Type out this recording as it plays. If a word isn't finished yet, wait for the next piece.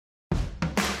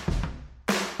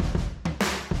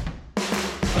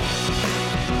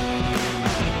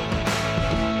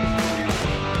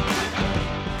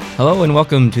Hello and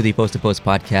welcome to the Post to Post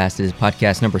podcast. It is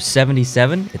podcast number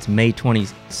 77. It's May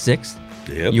 26th.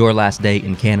 Yep. Your last day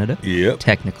in Canada. Yep.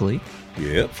 Technically.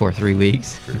 Yep. For 3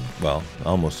 weeks. Well,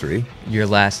 almost 3. Your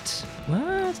last...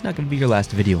 Well, it's not going to be your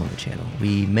last video on the channel.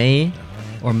 We may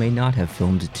or may not have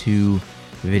filmed 2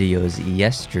 videos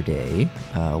yesterday.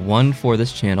 One for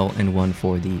this channel and one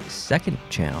for the second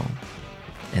channel.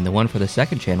 And the one for the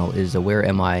second channel is Where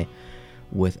Am I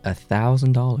with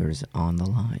 $1,000 on the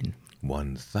line.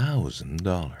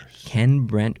 $1,000. Can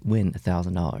Brent win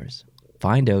 $1,000?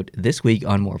 Find out this week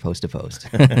on More Post to Post.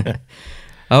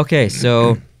 Okay,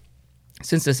 so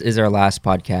since this is our last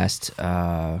podcast,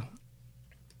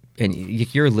 and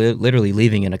you're literally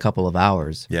leaving in a couple of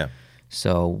hours. Yeah.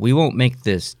 So we won't make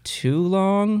this too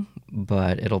long,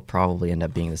 but it'll probably end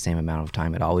up being the same amount of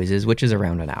time it always is, which is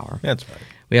around an hour. That's fine.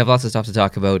 We have lots of stuff to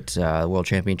talk about, World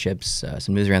Championships,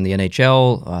 some news around the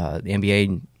NHL, the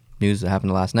NBA news that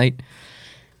happened last night,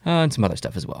 and some other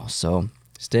stuff as well. So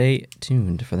stay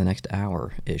tuned for the next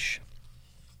hour-ish.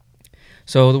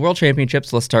 So the World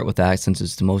Championships, let's start with that since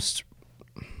it's the most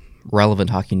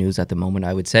relevant hockey news at the moment,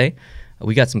 I would say.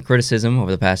 We got some criticism over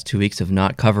the past 2 weeks of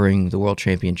not covering the World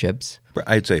Championships.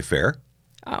 I'd say fair.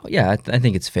 Oh, yeah, I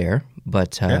think it's fair.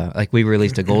 But like we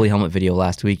released a goalie helmet video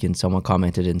last week, and someone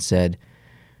commented and said,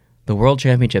 the World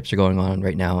Championships are going on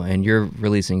right now, and you're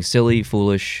releasing silly,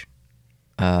 foolish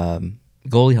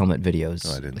goalie helmet videos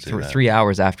I didn't see that. 3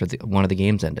 hours after one of the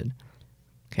games ended.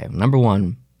 Okay, number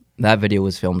one, that video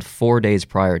was filmed 4 days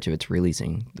prior to its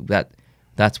releasing.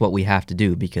 That's what we have to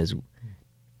do because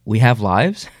we have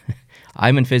lives.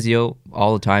 I'm in physio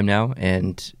all the time now,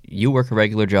 and you work a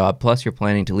regular job, plus you're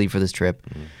planning to leave for this trip.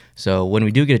 Mm-hmm. So when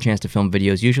we do get a chance to film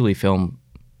videos, usually we film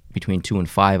between 2 and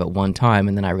 5 at one time,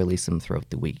 and then I release them throughout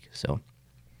the week. So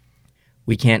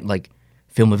we can't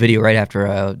film a video right after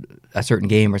a certain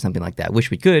game or something like that. Wish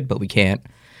we could, but we can't.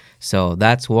 So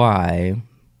that's why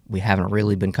we haven't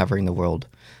really been covering the World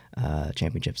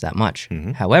Championships that much.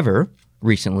 Mm-hmm. However,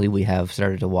 recently we have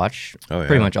started to watch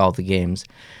pretty much all the games.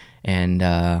 And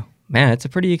man, it's a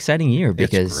pretty exciting year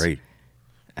because it's great.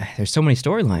 There's so many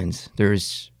storylines.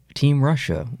 There's Team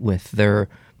Russia with their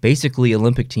basically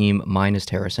Olympic team minus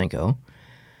Tarasenko.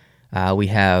 We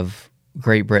have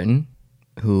Great Britain,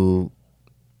 who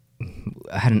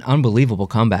had an unbelievable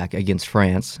comeback against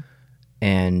France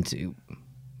and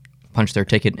punched their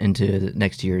ticket into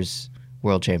next year's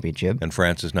World Championship. And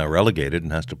France is now relegated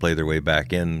and has to play their way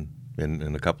back in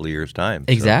a couple of years' time.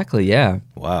 Exactly, yeah.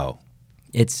 Wow.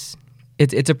 It's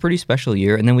a pretty special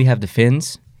year. And then we have the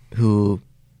Finns, who,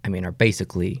 are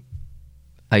basically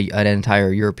an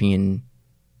entire European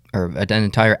or an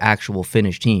entire actual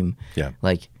Finnish team. Yeah.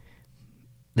 Like,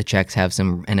 the Czechs have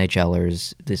some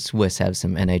NHLers, the Swiss have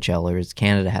some NHLers,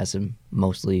 Canada has some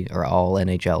mostly or all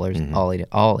NHLers, mm-hmm.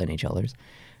 all NHLers.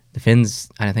 The Finns,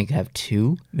 I think, have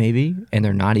 2 maybe, and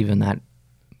they're not even that.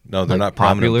 No, they're not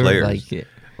popular, prominent players.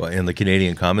 Well, in the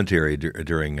Canadian commentary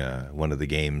during one of the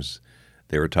games,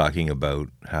 they were talking about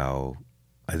how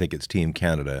I think it's Team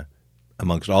Canada,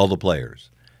 amongst all the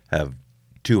players, have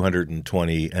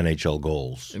 220 NHL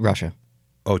goals. Russia.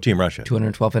 Oh, Team Russia.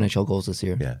 212 NHL goals this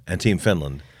year. Yeah, and Team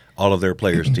Finland, all of their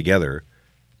players together,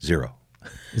 0.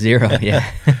 0,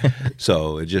 yeah.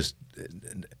 So it just,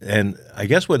 and I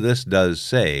guess what this does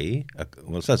say,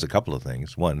 well, it says a couple of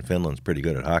things. One, Finland's pretty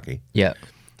good at hockey. Yeah.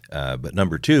 But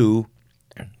number 2,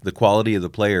 the quality of the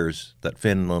players that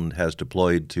Finland has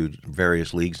deployed to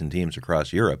various leagues and teams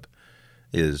across Europe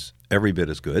is every bit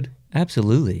as good.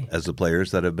 Absolutely. As the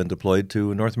players that have been deployed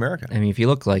to North America. If you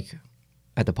look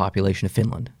at the population of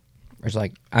Finland, there's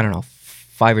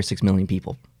 5 or 6 million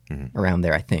people mm-hmm. around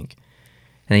there, I think.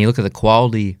 And then you look at the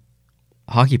quality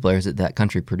hockey players that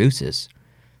country produces,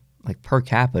 per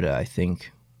capita, I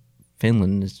think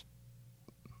Finland is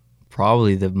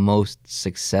probably the most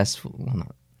successful.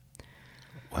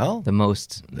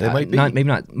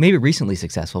 Maybe recently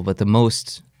successful, but the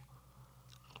most.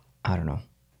 I don't know.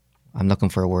 I'm looking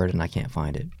for a word and I can't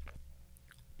find it.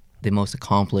 The most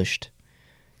accomplished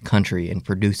country in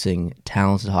producing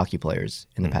talented hockey players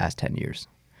in the past 10 years.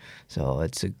 So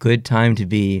it's a good time to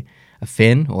be a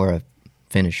Finn or a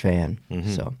Finnish fan.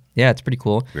 Mm-hmm. So, yeah, it's pretty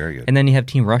cool. Very good. And then you have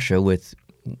Team Russia with,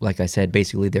 like I said,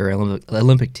 basically their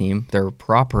Olympic team, their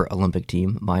proper Olympic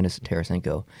team, minus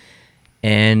Tarasenko.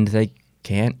 And they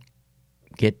can't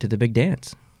get to the big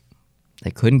dance. They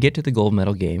couldn't get to the gold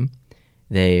medal game.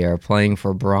 They are playing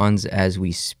for bronze as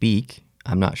we speak.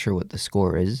 I'm not sure what the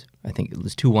score is. I think it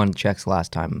was 2-1 Czechs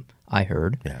last time I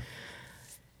heard. Yeah.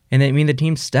 And the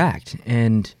team's stacked.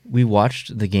 And we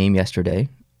watched the game yesterday.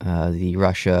 The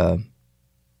Russia...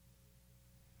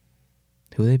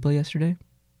 Who did they play yesterday?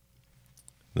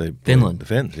 Finland. The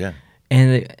Finns, yeah.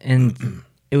 And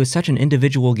it was such an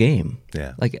individual game.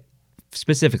 Yeah. Like,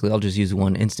 specifically, I'll just use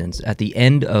one instance. At the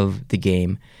end of the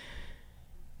game,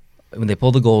 when they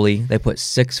pulled the goalie, they put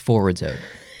 6 forwards out.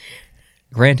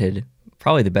 Granted,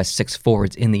 probably the best 6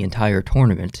 forwards in the entire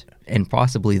tournament, and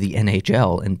possibly the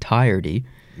NHL entirety.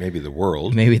 Maybe the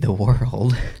world. Maybe the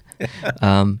world.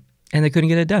 And they couldn't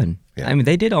get it done. Yeah. I mean,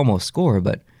 they did almost score,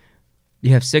 but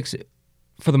you have 6,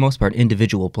 for the most part,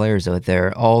 individual players out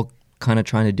there, all kind of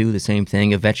trying to do the same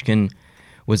thing. Ovechkin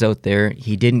was out there.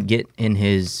 He didn't get in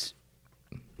his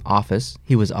office.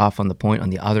 He was off on the point on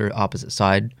the other opposite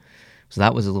side. So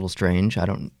that was a little strange. I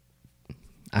don't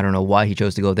know why he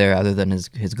chose to go there other than his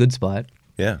good spot.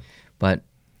 Yeah. But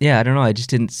yeah, I don't know. I just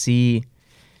didn't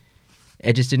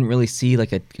really see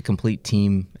like a complete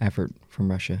team effort from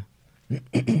Russia.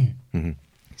 Mm-hmm.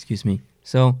 Excuse me.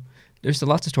 So there's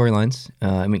lots of storylines.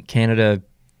 I mean, Canada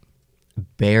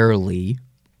barely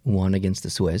won against the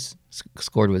Swiss.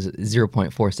 Scored was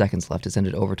 0.4 seconds left to send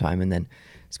it to overtime, and then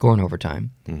score in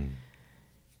overtime. Mm.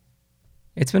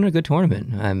 It's been a good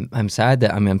tournament. I'm sad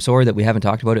that I'm sorry that we haven't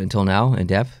talked about it until now in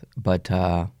depth. But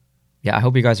yeah, I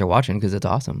hope you guys are watching because it's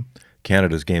awesome.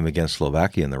 Canada's game against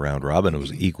Slovakia in the round robin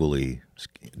was equally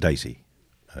dicey.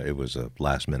 It was a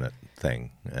last-minute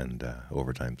thing and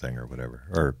overtime thing or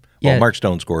whatever. Mark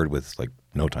Stone scored with like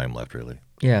no time left, really.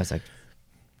 Yeah, it's like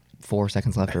 4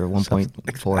 seconds left or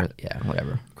 1.4. Yeah,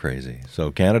 whatever. Crazy.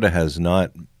 So Canada has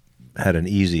not had an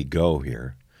easy go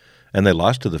here. And they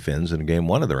lost to the Finns in game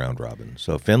 1 of the round robin.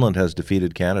 So Finland has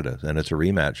defeated Canada, and it's a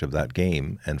rematch of that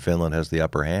game, and Finland has the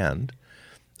upper hand.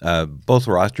 Both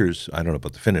rosters, I don't know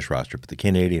about the Finnish roster, but the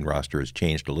Canadian roster has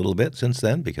changed a little bit since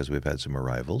then because we've had some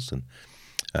arrivals.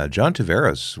 And John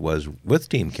Tavares was with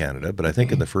Team Canada, but I think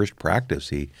in the first practice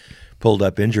he pulled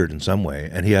up injured in some way,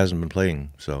 and he hasn't been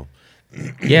playing. So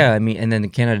yeah, I mean, and then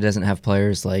Canada doesn't have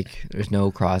players like there's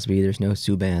no Crosby, there's no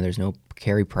Subban, there's no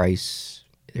Carey Price,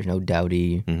 there's no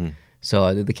Doughty. Mm-hmm.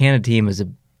 So the Canada team is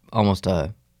almost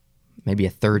maybe a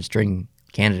third string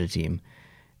Canada team.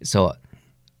 So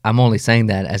I'm only saying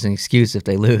that as an excuse if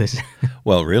they lose.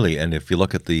 Well, really, and if you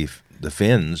look at the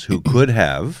Finns, who could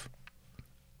have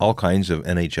all kinds of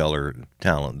NHLer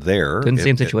talent there. They're in the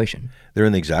same situation. They're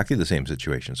in exactly the same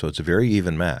situation. So it's a very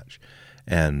even match.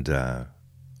 And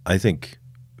I think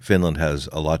Finland has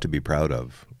a lot to be proud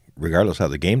of, regardless how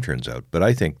the game turns out. But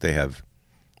I think they've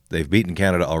beaten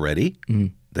Canada already.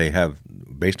 Mm-hmm. They have,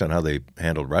 based on how they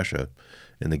handled Russia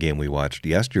in the game we watched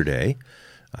yesterday,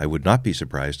 I would not be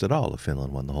surprised at all if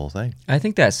Finland won the whole thing. I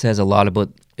think that says a lot about,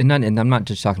 and I'm not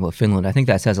just talking about Finland. I think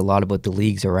that says a lot about the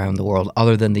leagues around the world,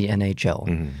 other than the NHL,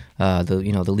 mm-hmm.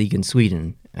 The league in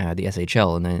Sweden, the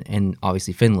SHL, and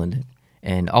obviously Finland,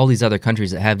 and all these other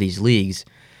countries that have these leagues,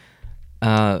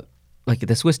 like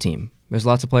the Swiss team. There's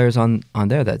lots of players on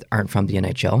there that aren't from the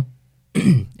NHL,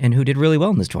 and who did really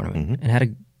well in this tournament, mm-hmm. and had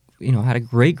a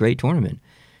great tournament,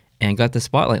 and got the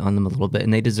spotlight on them a little bit,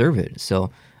 and they deserve it.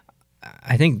 So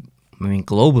I mean,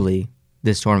 globally,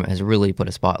 this tournament has really put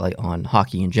a spotlight on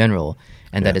hockey in general,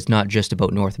 and that it's not just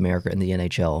about North America and the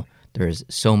NHL. There's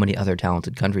so many other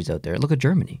talented countries out there. Look at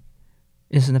Germany.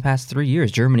 Just in the past 3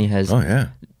 years, Germany has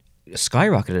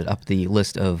skyrocketed up the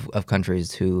list of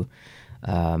countries who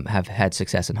have had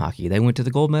success in hockey. They went to the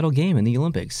gold medal game in the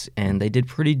Olympics, and they did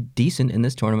pretty decent in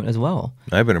this tournament as well.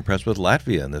 I've been impressed with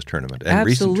Latvia in this tournament and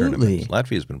recent tournaments.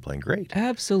 Latvia's been playing great.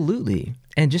 Absolutely.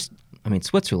 And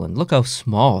Switzerland, look how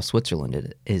small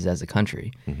Switzerland is as a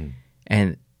country. Mm-hmm.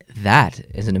 And that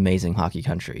is an amazing hockey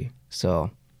country. So,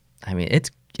 I mean,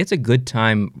 it's a good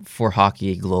time for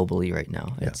hockey globally right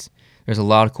now. Yeah. There's a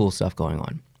lot of cool stuff going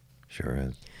on. Sure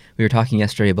is. We were talking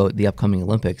yesterday about the upcoming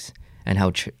Olympics and how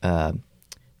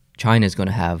China is going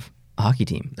to have a hockey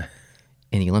team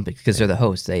in the Olympics because they're the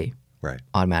hosts. They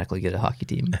automatically get a hockey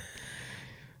team.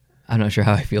 I'm not sure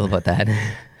how I feel about that.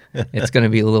 It's going to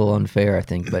be a little unfair, I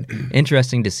think, but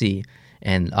interesting to see.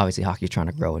 And obviously, hockey is trying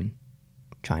to grow in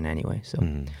China anyway. So,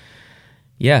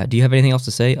 yeah. Do you have anything else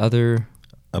to say about the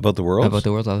Worlds? About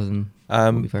the Worlds, other than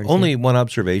only one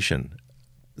observation.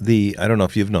 I don't know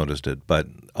if you've noticed it, but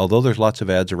although there's lots of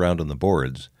ads around on the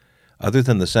boards, other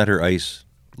than the center ice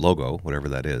logo, whatever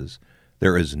that is,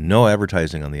 there is no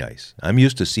advertising on the ice. I'm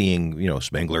used to seeing,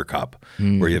 Spengler Cup,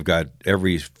 where you've got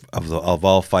of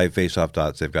all 5 face-off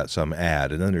dots, they've got some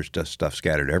ad, and then there's just stuff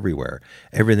scattered everywhere.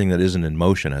 Everything that isn't in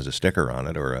motion has a sticker on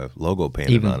it or a logo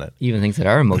painted on it. Even things that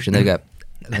are in motion, they got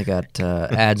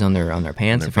ads on their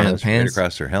pants, in front of their pants, right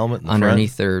across their helmet,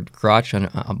 underneath their crotch,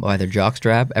 by their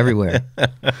jockstrap, everywhere.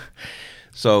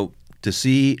 So to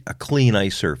see a clean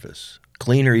ice surface,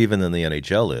 cleaner even than the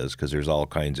NHL is, because there's all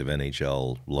kinds of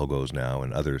NHL logos now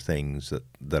and other things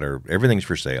that are, everything's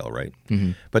for sale, right?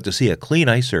 Mm-hmm. But to see a clean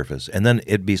ice surface, and then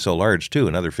it'd be so large too,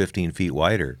 another 15 feet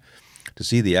wider, to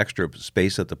see the extra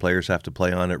space that the players have to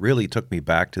play on, it really took me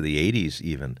back to the 80s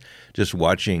even, just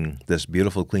watching this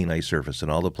beautiful clean ice surface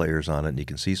and all the players on it, and you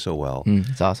can see so well.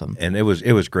 It's awesome. And it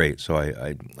was great. So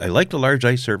I like the large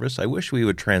ice surface. I wish we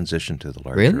would transition to the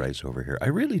larger ice over here. I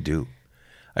really do.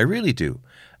 I really do.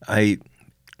 I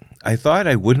thought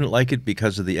I wouldn't like it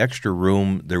because of the extra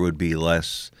room. There would be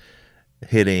less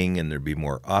hitting and there'd be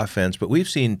more offense. But we've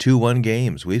seen 2-1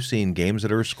 games. We've seen games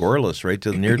that are scoreless right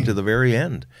to near to the very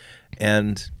end.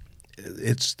 And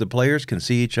it's the players can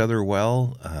see each other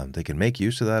well. They can make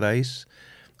use of that ice.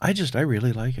 I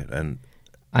really like it. And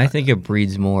I think it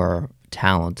breeds more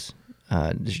talent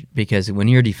because when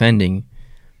you're defending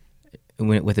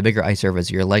with a bigger ice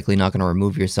surface, you're likely not going to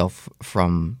remove yourself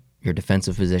from your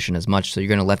defensive position as much. So you're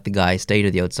going to let the guy stay to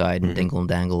the outside and dingle and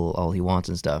dangle all he wants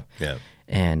and stuff. Yeah.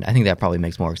 And I think that probably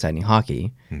makes more exciting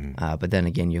hockey. But then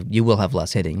again, you will have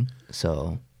less hitting.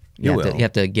 So you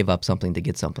have to give up something to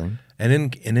get something.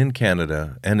 And in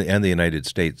Canada and the United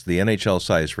States, the NHL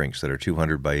size rinks that are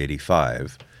 200 by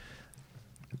 85,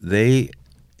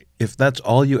 if that's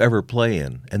all you ever play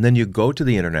in, and then you go to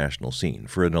the international scene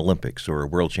for an Olympics or a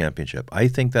World Championship, I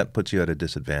think that puts you at a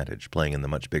disadvantage playing in the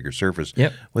much bigger surface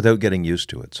without getting used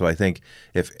to it. So I think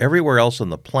if everywhere else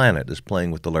on the planet is playing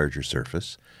with the larger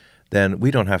surface, then we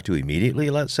don't have to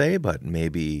immediately, let's say, but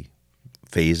maybe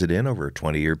phase it in over a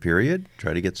 20-year period,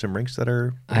 try to get some rinks that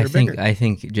are bigger. I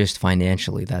think just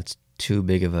financially that's too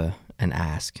big of an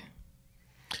ask.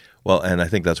 Well, and I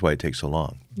think that's why it takes so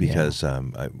long, because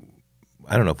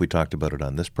I don't know if we talked about it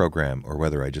on this program or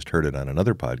whether I just heard it on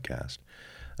another podcast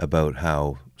about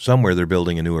how somewhere they're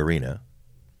building a new arena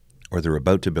or they're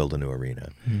about to build a new arena,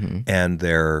 and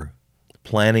they're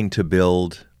planning to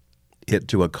build it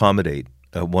to accommodate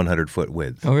a 100-foot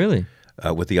width. Oh, really?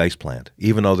 With the ice plant,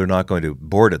 even though they're not going to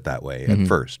board it that way at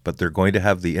first, but they're going to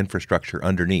have the infrastructure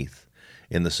underneath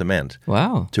in the cement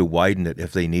to widen it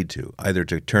if they need to, either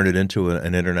to turn it into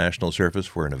an international surface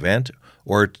for an event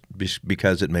or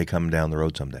because it may come down the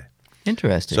road someday.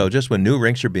 Interesting. So just when new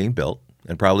rinks are being built,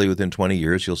 and probably within 20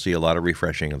 years you'll see a lot of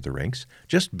refreshing of the rinks,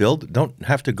 just build, don't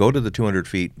have to go to the 200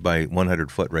 feet by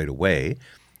 100 foot right away,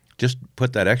 just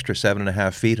put that extra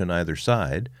 7.5 feet on either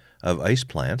side of ice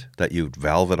plant that you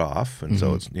valve it off, and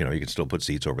so it's you can still put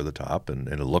seats over the top and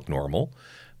it'll look normal.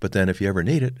 But then if you ever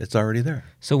need it, it's already there.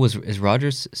 So is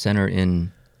Rogers Center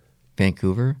in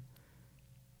Vancouver?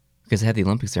 Because they had the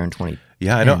Olympics there in 2010.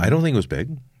 Yeah, I don't think it was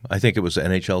big. I think it was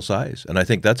NHL size, and I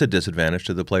think that's a disadvantage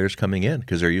to the players coming in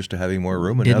because they're used to having more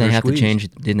room. And Didn't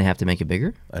they have to make it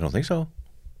bigger? I don't think so.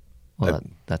 Well,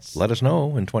 that's. Let us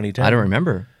know in 2010. I don't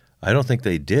remember. I don't think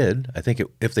they did. I think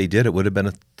if they did, it would have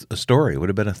been a story. It would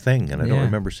have been a thing, and I don't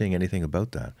remember seeing anything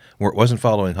about that. It wasn't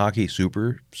following hockey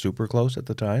super, super close at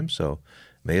the time, so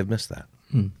may have missed that.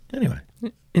 Anyway.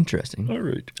 Interesting.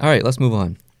 All right, let's move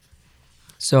on.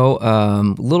 So a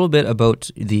little bit about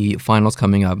the finals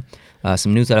coming up.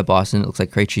 Some news out of Boston. It looks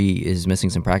like Krejci is missing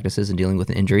some practices and dealing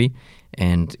with an injury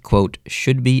and, quote,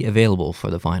 should be available for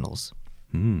the finals.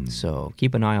 So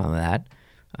keep an eye on that.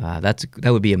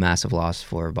 That would be a massive loss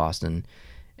for Boston,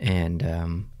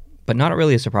 and but not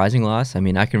really a surprising loss. I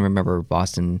mean, I can remember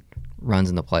Boston runs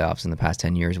in the playoffs in the past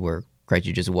 10 years where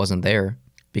Krejci just wasn't there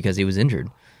because he was injured.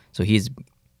 So he's,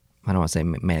 I don't want to say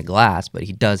made of glass, but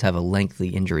he does have a lengthy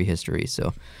injury history.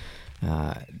 So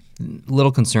a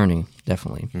little concerning,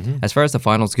 definitely. As far as the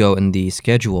finals go in the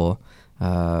schedule,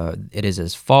 it is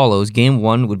as follows. Game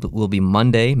 1 will be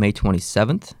Monday, May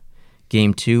 27th.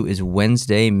 Game 2 is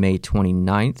Wednesday, May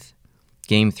 29th.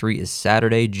 Game 3 is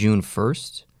Saturday, June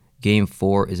 1st. Game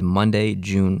 4 is Monday,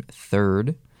 June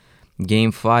 3rd.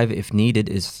 Game 5, if needed,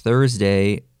 is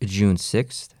Thursday, June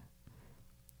 6th.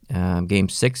 Game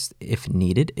 6, if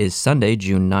needed, is Sunday,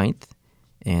 June 9th.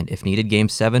 And if needed, Game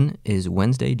 7 is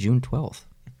Wednesday, June 12th.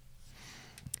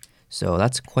 So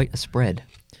that's quite a spread.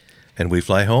 And we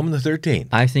fly home on the 13th.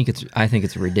 I think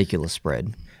it's a ridiculous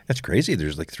spread. That's crazy.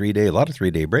 There's like a lot of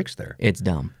 3-day breaks there. It's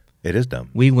dumb. It is dumb.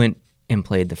 We went and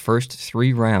played the first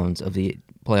 3 rounds of the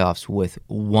playoffs with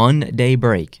 1-day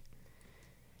break.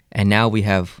 And now we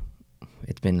have,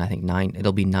 it's been, I think,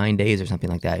 it'll be 9 days or something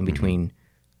like that in between.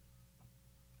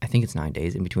 I think it's 9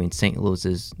 days in between St.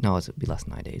 Louis's, no, it'll be less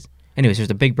than 9 days. Anyways, there's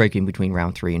a big break in between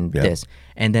round 3 and this.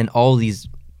 And then all these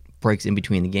breaks in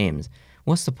between the games.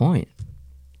 What's the point?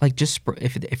 Like, just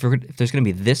if there's going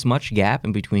to be this much gap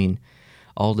in between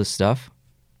all this stuff,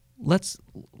 let's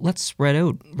spread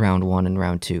out round 1 and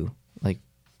round 2. Like,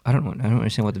 I don't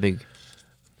understand what the big.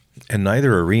 And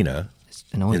neither arena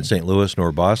annoying. in St. Louis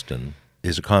nor Boston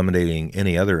is accommodating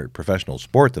any other professional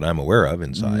sport that I'm aware of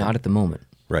inside. Not at the moment.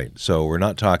 Right. So we're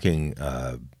not talking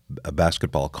a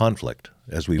basketball conflict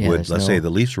as we Yeah, would. there's Let's no- say the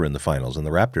Leafs are in the finals and the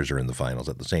Raptors are in the finals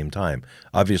at the same time.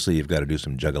 Obviously, you've got to do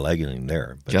some juggling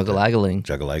there. But, Juggling.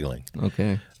 juggling.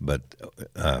 Okay. But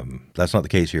that's not the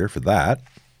case here for that.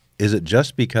 Is it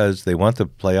just because they want the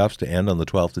playoffs to end on the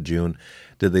 12th of June?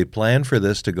 Did they plan for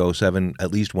this to go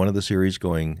at least one of the series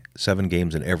going 7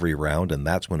 games in every round, and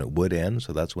that's when it would end?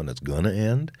 So that's when it's going to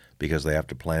end because they have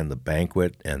to plan the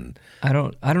banquet and I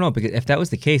don't know, because if that was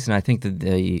the case, then I think that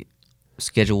the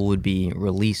schedule would be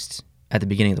released at the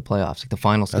beginning of the playoffs, like the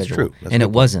final That's schedule. true. That's a And good it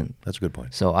point. wasn't. That's a good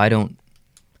point. So I don't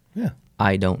Yeah,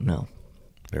 know.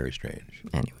 very strange.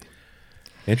 Anyway.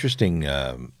 Interesting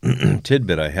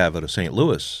tidbit I have out of St.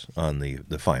 Louis on the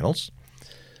finals.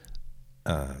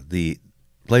 The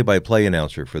play-by-play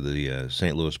announcer for the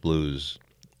St. Louis Blues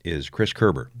is Chris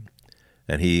Kerber,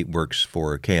 and he works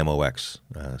for KMOX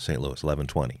St. Louis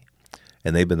 1120.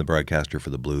 And they've been the broadcaster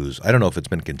for the Blues. I don't know if it's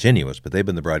been continuous, but they've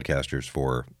been the broadcasters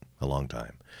for a long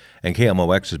time. And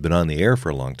KMOX has been on the air for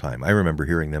a long time. I remember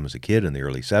hearing them as a kid in the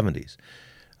early 70s.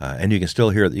 And you can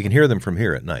still hear them from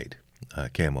here at night,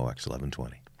 KMOX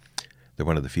 1120. They're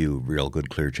one of the few real good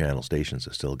clear channel stations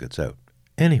that still gets out.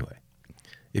 Anyway,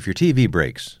 if your TV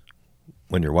breaks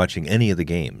when you're watching any of the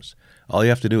games, all you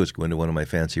have to do is go into one of my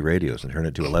fancy radios and turn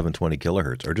it to 1120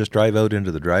 kilohertz, or just drive out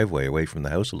into the driveway away from the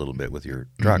house a little bit with your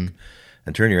truck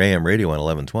and turn your AM radio on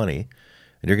 1120,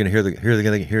 and you're going to hear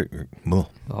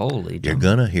Holy you're jump.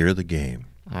 going to hear the game.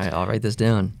 All right, I'll write this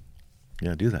down.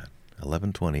 Yeah, do that.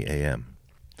 11:20 a.m.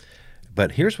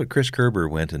 But here's what Chris Kerber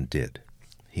went and did.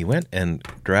 He went and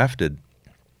drafted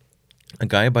a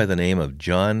guy by the name of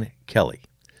John Kelly,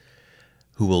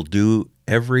 who will do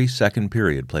every second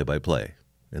period play-by-play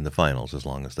in the finals as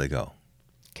long as they go.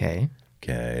 Okay.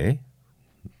 Okay.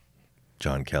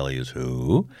 John Kelly is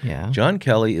who? Yeah. John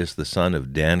Kelly is the son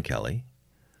of Dan Kelly,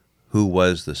 who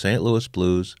was the St. Louis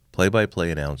Blues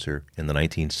play-by-play announcer in the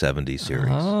 1970 series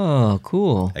Oh,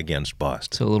 cool. against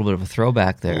Boston. So a little bit of a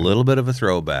throwback there. A little bit of a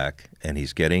throwback, and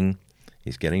he's getting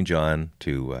John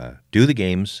to do the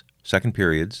games, second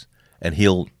periods, and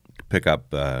he'll pick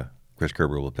up. Chris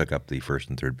Kerber will pick up the first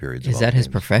and third periods. of Is all that the his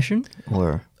games. profession,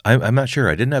 or? I'm not sure.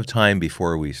 I didn't have time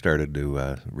before we started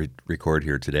to record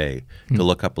here today to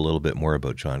look up a little bit more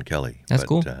about John Kelly. That's but,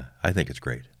 cool. I think it's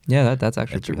great. Yeah, that's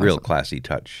actually It's a pretty real awesome. classy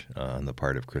touch on the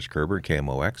part of Chris Kerber,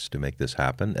 KMOX, to make this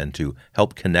happen and to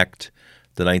help connect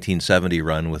the 1970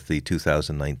 run with the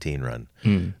 2019 run.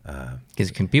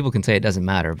 Because people can say it doesn't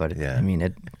matter, but Yeah. I mean,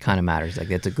 it kind of matters. Like,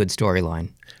 it's a good storyline.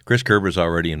 Chris Kerber's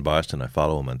already in Boston. I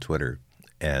follow him on Twitter,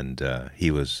 and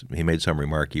he made some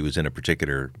remark. He was in a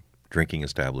particular drinking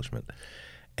establishment,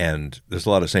 and there's a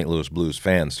lot of St. Louis Blues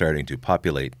fans starting to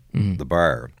populate the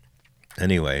bar.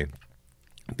 Anyway,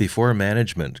 before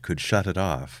management could shut it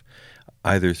off,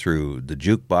 either through the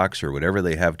jukebox or whatever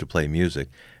they have to play music,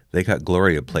 they got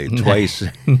Gloria played twice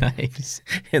Nice.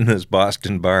 in this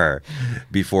Boston bar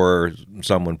before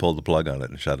someone pulled the plug on it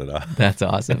and shut it off. That's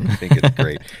awesome. I think it's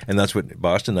great. And that's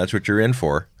what you're in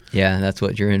for. Yeah, that's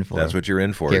what you're in for. That's what you're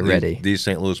in for. Get ready. These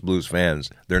St. Louis Blues fans,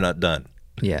 they're not done.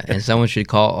 Yeah, and someone should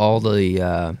call all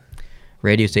the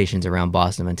radio stations around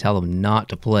Boston and tell them not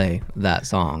to play that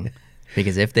song,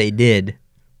 because if they did,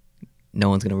 no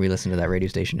one's going to re-listen to that radio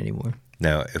station anymore.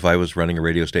 Now, if I was running a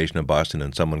radio station in Boston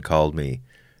and someone called me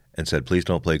and said, please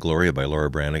don't play Gloria by Laura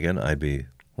Branigan, I'd be,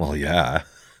 well, yeah.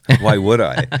 Why would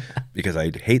I? Because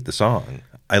I hate the song.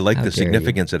 I like How the dare you.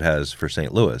 significance it has for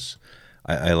St. Louis.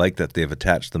 I like that they've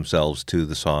attached themselves to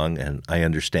the song, and I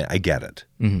understand. I get it.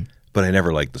 Mm-hmm. But I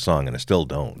never liked the song, and I still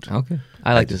don't. Okay.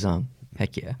 I like the song.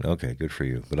 Heck yeah. Okay, good for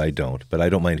you. But I don't. But I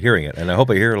don't mind hearing it, and I hope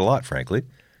I hear it a lot, frankly,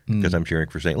 because I'm cheering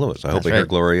for St. Louis. I hope That's I hear right.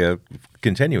 Gloria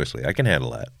continuously. I can handle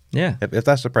that. Yeah. If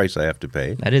that's the price I have to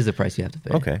pay, That is the price you have to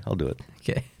pay. okay, I'll do it.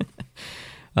 Okay.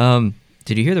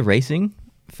 Did you hear the racing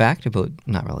fact about,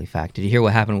 not really fact, did you hear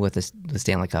what happened with the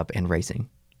Stanley Cup and racing?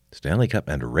 Stanley Cup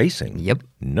and racing? Yep.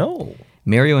 No.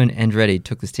 Mario and Andretti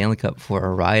took the Stanley Cup for a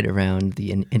ride around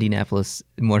the Indianapolis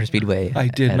Motor Speedway. I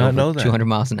did at not over know that. 200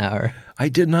 miles an hour. I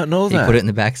did not know He that. put it in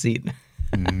the back seat.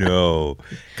 No.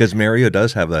 Because Mario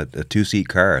does have a two-seat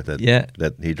car that Yeah.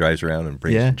 that he drives around and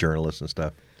brings Yeah. journalists and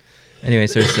stuff.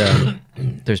 Anyways,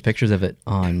 there's pictures of it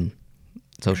on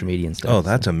social media and stuff. Oh,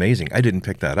 that's amazing. I didn't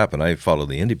pick that up, and I follow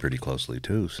the Indy pretty closely,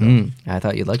 too. So, I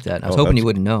thought you'd like that. I was Oh, hoping you that's-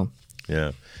 wouldn't know.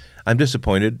 yeah. I'm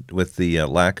disappointed with the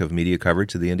lack of media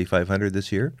coverage of the Indy 500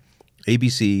 this year.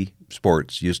 ABC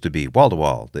Sports used to be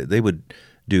wall-to-wall. They would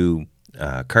do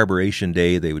carburation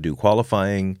day. They would do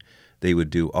qualifying. They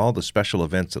would do all the special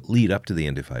events that lead up to the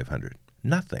Indy 500.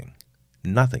 Nothing.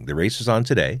 nothing. The race is on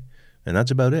today, and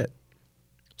that's about it.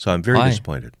 So I'm very Why?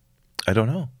 disappointed. I don't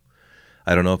know.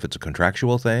 I don't know if it's a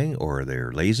contractual thing or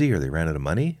they're lazy or they ran out of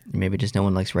money. Maybe just no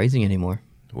one likes racing anymore.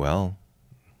 Well,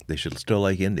 they should still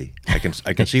like Indy. I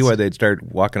can see why they'd start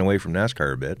walking away from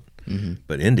NASCAR a bit.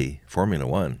 But Indy, Formula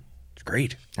One, it's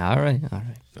great. All right. All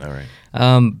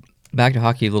right. Back to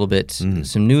hockey a little bit.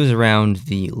 Some news around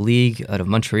the league out of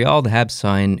Montreal. The Habs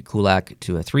signed Kulak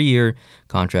to a 3-year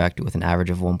contract with an average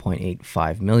of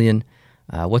 $1.85 million.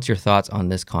 What's your thoughts on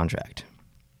this contract?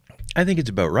 I think it's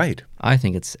about right. I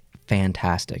think it's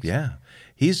fantastic. Yeah.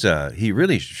 He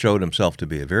really showed himself to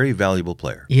be a very valuable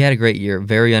player. He had a great year,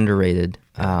 very underrated.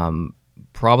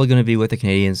 Probably going to be with the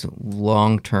Canadians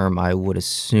long term, I would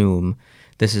assume.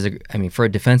 This is, for a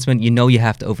defenseman, you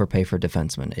have to overpay for a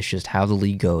defenseman. It's just how the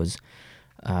league goes.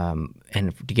 And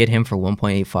to get him for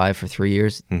 1.85 for 3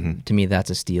 years, to me, that's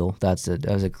a steal. That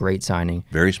was a great signing.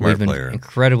 Very smart We've been player.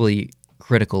 Incredibly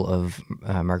critical of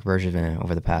Marc Bergevin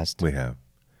over the past, We have.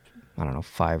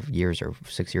 5 years or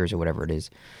 6 years or whatever it is.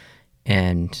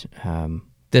 And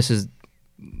this is,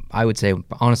 I would say,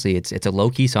 honestly, it's a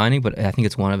low-key signing, but I think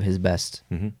it's one of his best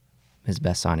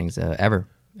signings ever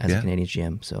as a Canadian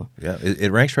GM. So Yeah,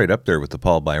 it ranks right up there with the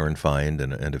Paul Byron find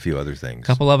and a few other things. a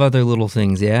couple of other little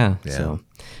things, yeah. So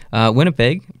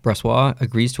Winnipeg, Brossoit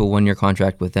agrees to a 1-year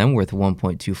contract with them worth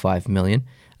 $1.25 million.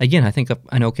 Again, I think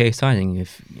an okay signing.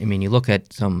 You look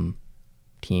at some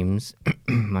teams,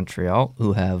 Montreal,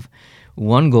 who have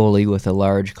one goalie with a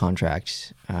large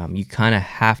contract. You kind of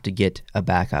have to get a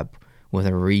backup with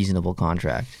a reasonable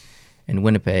contract. And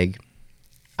Winnipeg,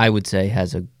 I would say,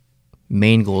 has a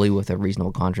main goalie with a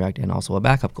reasonable contract and also a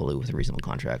backup goalie with a reasonable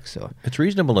contract. So It's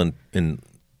reasonable in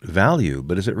value,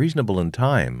 but is it reasonable in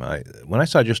time? When I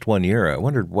saw just 1 year, I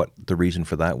wondered what the reason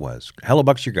for that was.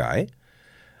 Hellebuck's your guy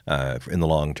in the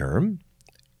long term,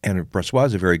 and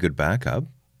Brossoit's a very good backup.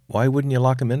 Why wouldn't you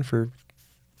lock him in for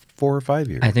 4 or 5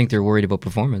 years? I think they're worried about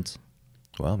performance.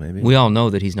 Well, maybe. We all know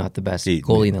that he's not the best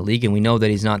goalie in the league, and we know that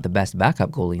he's not the best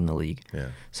backup goalie in the league. Yeah.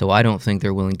 So I don't think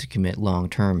they're willing to commit long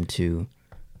term to.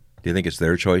 Do you think it's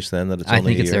their choice then that it's I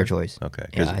only think a it's year? their choice. Okay.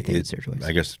 Yeah, I think it's their choice.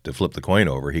 I guess to flip the coin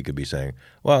over, he could be saying,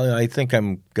 well, I think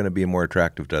I'm going to be more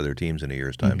attractive to other teams in a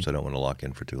year's time, so I don't want to lock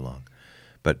in for too long.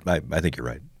 But I think you're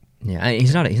right. Yeah,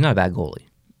 he's not a bad goalie.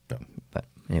 No. But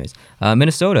anyways,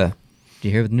 Minnesota. Did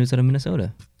you hear the news out of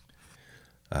Minnesota?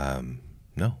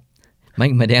 No.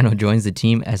 Mike Modano joins the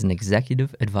team as an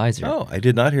executive advisor. Oh, I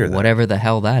did not hear that. Whatever the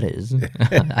hell that is.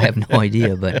 I have no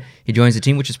idea, but he joins the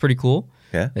team, which is pretty cool.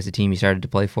 Yeah. It's a team he started to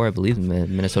play for, I believe, the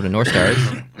Minnesota North Stars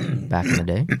back in the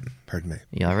day. Pardon me.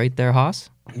 You all right there, Haas?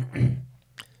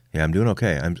 Yeah, I'm doing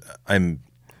okay. I'm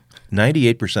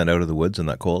 98% out of the woods on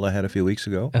that cold I had a few weeks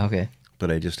ago, Okay.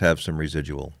 but I just have some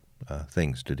residual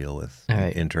things to deal with All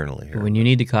right. internally here. When you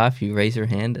need to cough, you raise your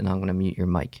hand, and I'm going to mute your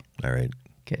mic. All right,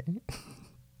 Okay.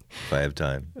 if I have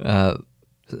time.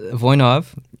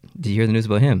 Voinov, did you hear the news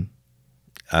about him?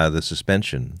 The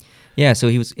suspension. Yeah, so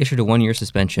he was issued a 1-year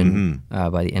suspension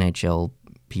by the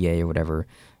NHLPA or whatever.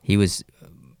 He was,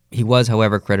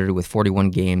 however, credited with 41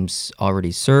 games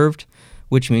already served,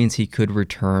 which means he could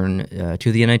return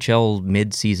to the NHL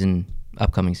mid-season,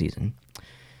 upcoming season.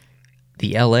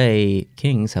 The LA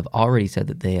Kings have already said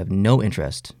that they have no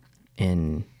interest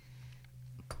in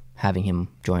having him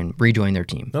rejoin their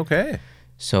team. Okay.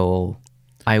 So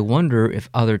I wonder if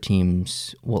other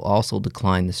teams will also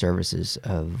decline the services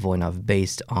of Voinov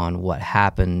based on what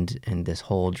happened in this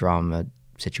whole drama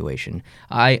situation.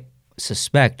 I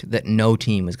suspect that no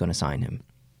team is going to sign him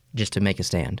just to make a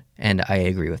stand, and I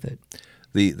agree with it.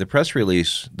 The press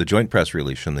release, the joint press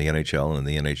release from the NHL and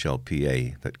the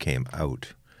NHLPA that came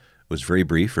out was very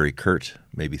brief, very curt,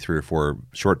 maybe 3 or 4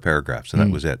 short paragraphs, and that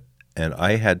was it. And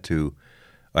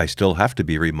I still have to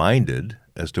be reminded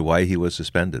as to why he was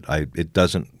suspended. It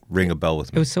doesn't ring a bell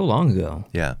with me. It was so long ago.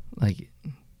 Yeah. I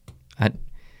think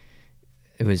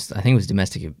it was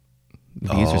domestic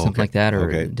abuse or something like that,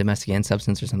 or domestic and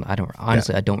substance or something.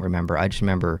 I don't remember. I just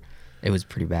remember it was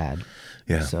pretty bad.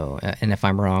 Yeah. So, and if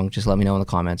I'm wrong, just let me know in the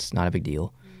comments. Not a big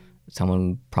deal.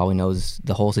 Someone probably knows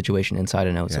the whole situation inside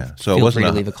and out. Yeah. So feel free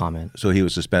to leave a comment. So he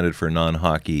was suspended for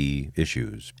non-hockey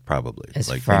issues, probably. As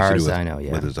like far things to do as I know,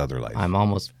 yeah. with his other life. I'm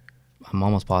almost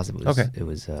positive it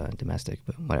was Okay. domestic,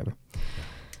 but whatever.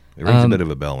 It rings a bit of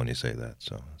a bell when you say that,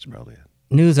 so that's probably it.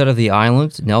 News out of the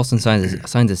island: Nelson signs a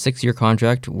 6-year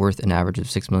contract worth an average of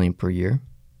 $6 million per year.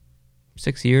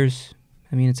 6 years.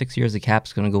 In 6 years, the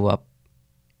cap's going to go up.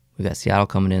 We got Seattle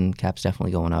coming in. Cap's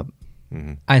definitely going up.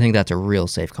 Mm-hmm. I think that's a real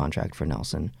safe contract for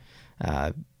Nelson.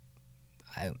 I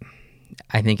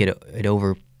think it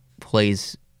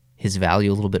overplays his value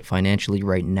a little bit financially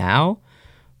right now,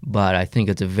 but I think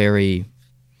it's a very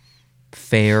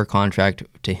fair contract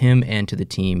to him and to the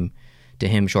team, to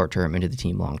him short term and to the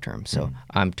team long term. So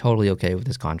I'm totally okay with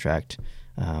this contract.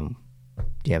 Do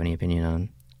you have any opinion on?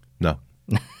 No.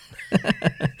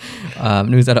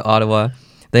 News out of Ottawa.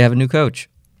 They have a new coach,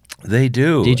 They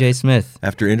do. DJ Smith.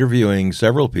 After interviewing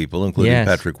several people, including Yes.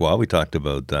 Patrick Waugh, we talked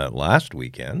about that last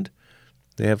weekend,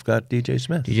 they have got DJ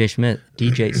Smith.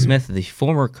 DJ Smith, the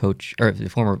former coach or the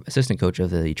former assistant coach of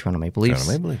the Toronto Maple Leafs.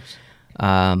 Toronto Maple Leafs.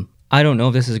 I don't know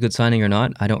if this is a good signing or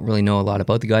not. I don't really know a lot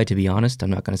about the guy, to be honest. I'm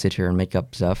not going to sit here and make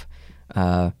up stuff.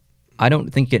 I don't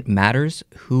think it matters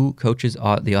who coaches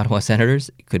the Ottawa Senators.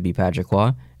 It could be Patrick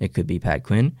Waugh. It could be Pat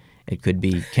Quinn. It could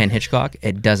be Ken Hitchcock.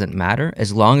 It doesn't matter.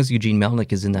 As long as Eugene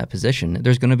Melnyk is in that position,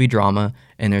 there's going to be drama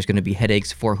and there's going to be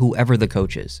headaches for whoever the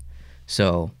coach is.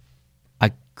 So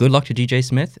good luck to DJ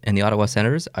Smith and the Ottawa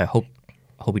Senators. I hope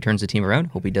he turns the team around.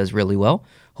 Hope he does really well.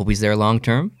 Hope he's there long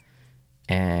term.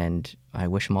 And I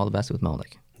wish him all the best with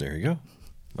Melnyk. There you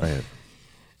go.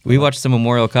 We watched some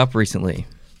Memorial Cup recently.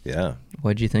 Yeah.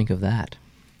 What did you think of that?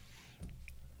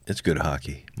 It's good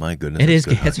hockey. My goodness. It is.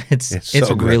 Good hockey. It's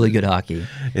so really good hockey.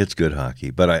 It's good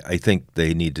hockey. But I think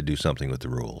they need to do something with the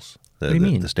rules. What do you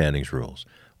mean? The standings rules.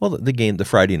 Well, the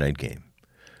Friday night game,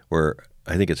 where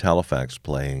I think it's Halifax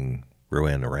playing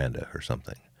Rouyn-Noranda or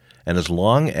something. And as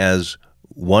long as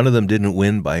one of them didn't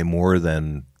win by more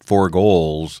than 4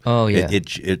 goals,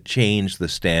 it changed the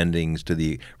standings to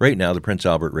the... Right now, the Prince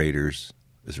Albert Raiders...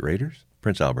 Is it Raiders?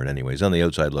 Prince Albert, anyways, on the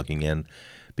outside looking in,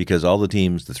 because all the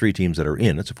teams, the 3 teams that are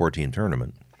in, it's a 14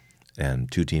 tournament,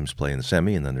 and 2 teams play in the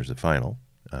semi, and then there's a final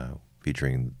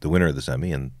featuring the winner of the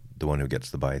semi and the one who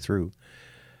gets the bye through.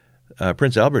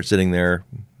 Prince Albert sitting there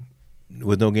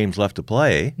with no games left to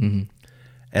play,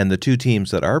 and the 2 teams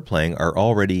that are playing are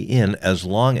already in as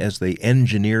long as they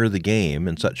engineer the game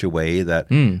in such a way that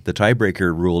the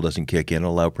tiebreaker rule doesn't kick in and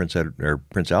allow Prince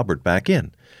Albert back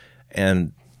in.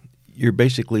 And you're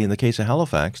basically, in the case of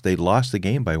Halifax, they lost the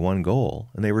game by 1 goal,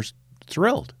 and they were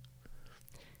thrilled.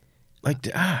 Like,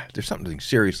 there's something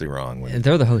seriously wrong with it.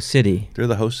 They're the host city. They're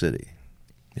the host city.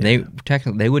 Yeah.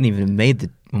 They wouldn't even have made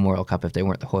the Memorial Cup if they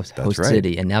weren't the host right.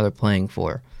 city, and now they're playing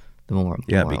for the Memorial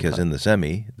because Cup. in the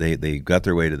semi, they got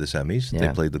their way to the semis. Yeah.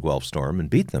 They played the Guelph Storm and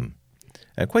beat them,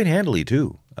 and quite handily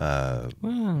too. Well, I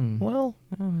don't know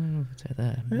if I'd say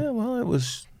that. Yeah, well, it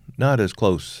was not as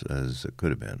close as it could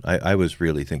have been. I was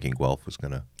really thinking Guelph was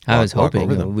going to. I was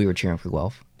hoping we were cheering for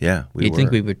Guelph. Yeah, You'd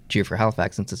think we would cheer for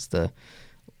Halifax since it's the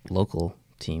local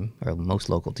team, or most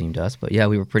local team to us. But yeah,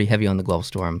 we were pretty heavy on the Guelph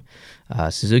Storm.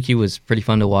 Suzuki was pretty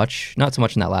fun to watch. Not so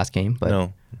much in that last game,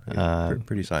 but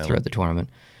pretty silent throughout the tournament.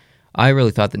 I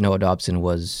really thought that Noah Dobson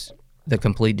was the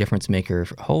complete difference maker.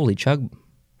 Holy chug!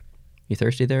 You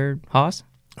thirsty there, Haas?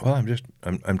 Well,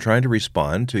 I'm trying to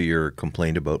respond to your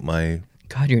complaint about my.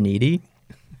 God, you're needy.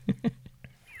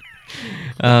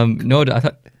 Noah,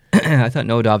 I thought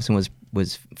Noah Dobson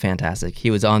was fantastic. He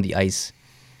was on the ice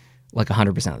like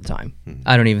 100% of the time. Mm-hmm.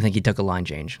 I don't even think he took a line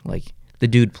change. Like, the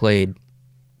dude played,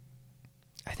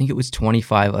 I think it was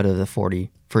 25 out of the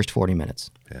first 40 minutes.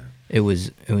 Yeah. It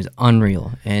was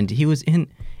unreal. And he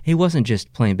wasn't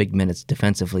just playing big minutes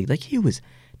defensively. Like, he was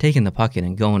taking the puck in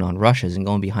and going on rushes and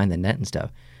going behind the net and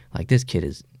stuff. Like, this kid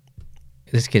is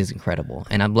incredible.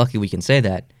 And I'm lucky we can say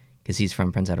that because he's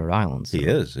from Prince Edward Island. So. He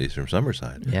is. He's from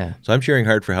Summerside. Yeah. So I'm cheering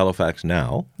hard for Halifax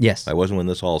now. Yes. I wasn't when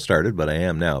this all started, but I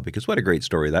am now, because what a great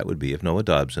story that would be if Noah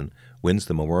Dobson wins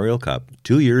the Memorial Cup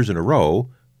 2 years in a row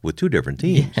with 2 different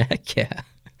teams. Yeah.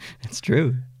 That's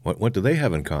true. What do they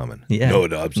have in common? Yeah. Noah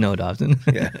Dobson. Noah Dobson.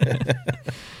 Yeah.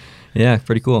 Yeah,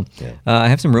 pretty cool. Yeah. I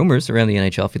have some rumors around the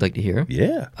NHL if you'd like to hear.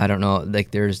 Yeah. I don't know.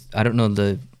 I don't know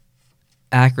the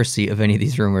accuracy of any of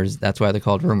these rumors. That's why they're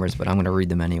called rumors, but I'm going to read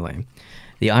them anyway.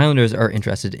 The Islanders are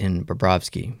interested in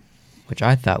Bobrovsky, which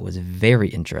I thought was very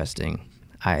interesting.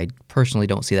 I personally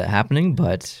don't see that happening,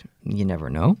 but you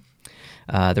never know.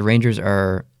 The Rangers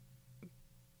are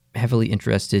heavily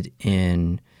interested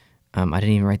in. I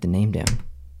didn't even write the name down.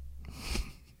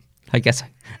 I guess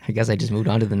I just moved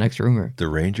on to the next rumor. The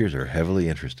Rangers are heavily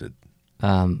interested.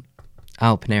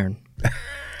 Panarin.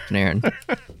 Panarin.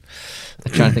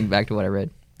 I'm trying to think back to what I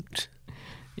read.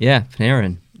 Yeah,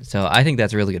 Panarin. So I think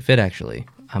that's a really good fit. Actually,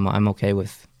 I'm okay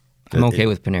with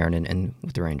Panarin and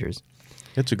with the Rangers.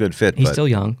 It's a good fit. He's still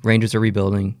young. Rangers are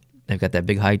rebuilding. They've got that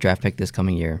big high draft pick this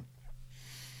coming year.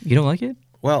 You don't like it?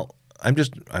 Well, I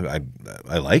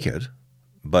like it,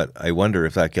 but I wonder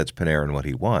if that gets Panarin what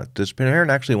he wants. Does Panarin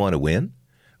actually want to win,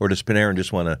 or does Panarin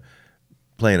just want to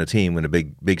play in a team in a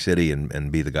big city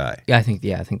and be the guy? Yeah, I think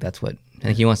that's what. I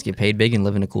think he wants to get paid big and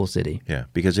live in a cool city. Yeah,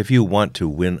 because if you want to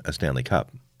win a Stanley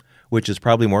Cup, which is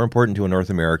probably more important to a North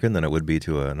American than it would be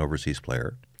to an overseas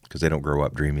player because they don't grow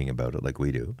up dreaming about it like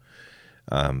we do,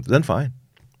 then fine.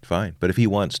 But if he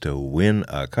wants to win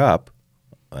a cup,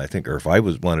 I think, or if I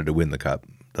wanted to win the cup,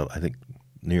 I think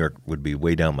New York would be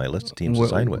way down my list of teams to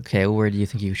sign with. Okay, where do you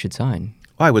think you should sign?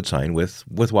 Well, I would sign with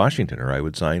Washington, or I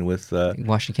would sign with...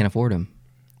 Washington can't afford him.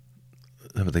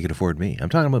 But they could afford me. I'm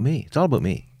talking about me. It's all about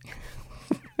me.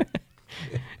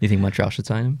 You think Montreal should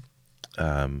sign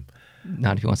him?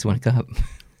 Not if he wants to win a cup.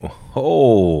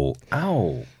 Oh,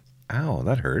 ow,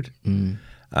 that hurt.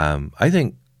 I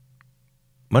think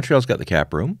Montreal's got the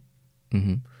cap room.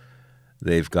 Mm-hmm.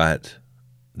 They've got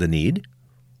the need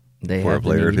for a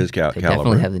player of his caliber. They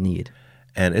definitely have the need.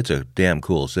 And it's a damn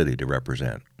cool city to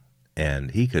represent.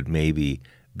 And he could maybe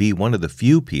be one of the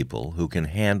few people who can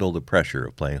handle the pressure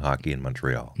of playing hockey in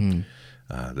Montreal.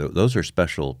 Those are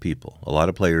special people. A lot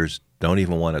of players don't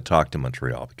even want to talk to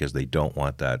Montreal because they don't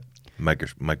want that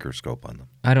microscope on them.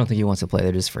 I don't think he wants to play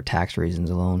there just for tax reasons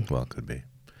alone. Well, it could be.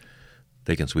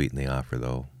 They can sweeten the offer,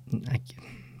 though.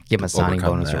 Give him a signing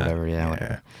bonus or whatever.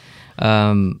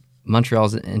 Whatever.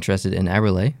 Montreal's interested in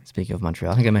Eberle. Speaking of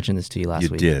Montreal, I think I mentioned this to you last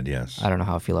week. You did, yes. I don't know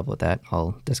how I feel about that.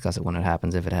 I'll discuss it when it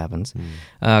happens, if it happens.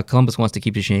 Columbus wants to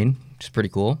keep Duchesne, which is pretty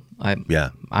cool. I'm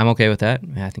okay with that.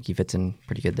 I think he fits in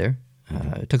pretty good there.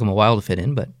 It took him a while to fit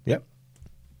in, but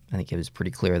I think it was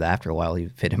pretty clear that after a while he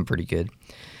fit in pretty good.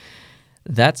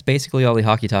 That's basically all the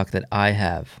hockey talk that I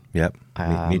have. Yep,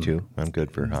 me too. I'm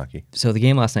good for hockey. So the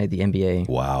game last night, the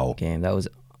NBA game, that was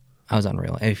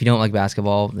unreal. And if you don't like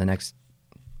basketball, the next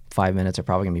 5 minutes are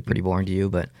probably going to be pretty boring to you,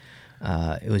 but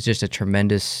it was just a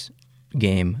tremendous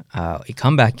game, a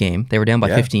comeback game. They were down by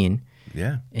 15.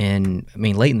 Yeah. And,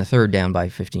 late in the third, down by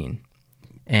 15.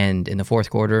 And in the fourth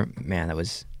quarter, man, it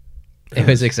was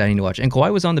exciting to watch. And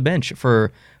Kawhi was on the bench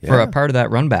for a part of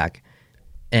that run back.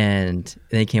 And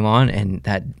then he came on,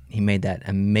 and he made that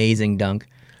amazing dunk.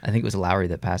 I think it was Lowry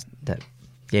that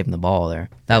gave him the ball there.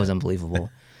 That was unbelievable.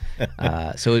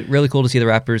 So it's really cool to see the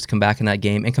Raptors come back in that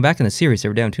game and come back in the series. They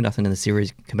were down 2-0 in the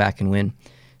series, come back and win.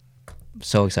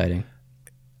 So exciting.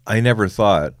 I never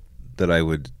thought that I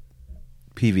would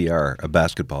PVR a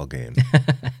basketball game.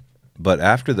 But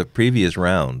after the previous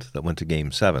round that went to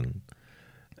Game 7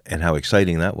 and how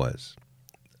exciting that was,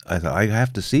 I thought, I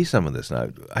have to see some of this. Now,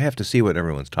 I have to see what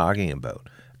everyone's talking about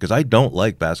because I don't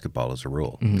like basketball as a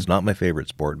rule. Mm-hmm. It's not my favorite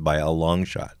sport by a long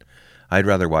shot. I'd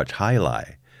rather watch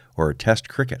highlight or test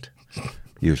cricket,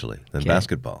 usually, than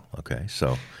basketball. Okay,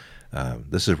 so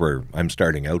this is where I'm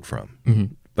starting out from.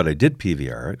 Mm-hmm. But I did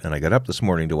PVR it, and I got up this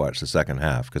morning to watch the second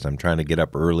half because I'm trying to get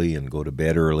up early and go to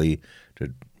bed early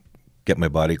to get my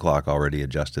body clock already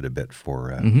adjusted a bit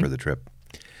for the trip.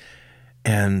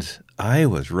 And I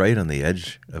was right on the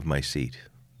edge of my seat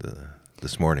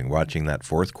this morning watching that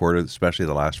fourth quarter, especially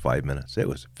the last 5 minutes. It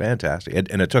was fantastic.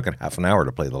 And it took half an hour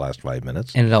to play the last 5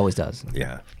 minutes. And it always does.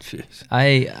 Yeah. Jeez.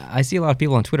 I see a lot of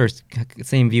people on Twitter,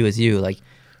 same view as you, like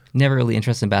never really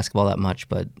interested in basketball that much,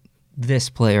 but this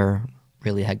player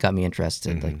really had got me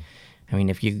interested. Mm-hmm. Like,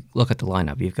 if you look at the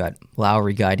lineup, you've got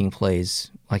Lowry guiding plays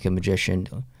like a magician,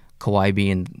 Kawhi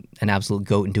being an absolute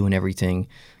GOAT and doing everything,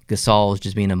 Gasol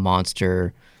just being a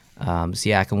monster,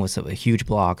 Siakam with huge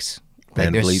blocks.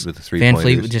 Van Vliet with the three-pointers.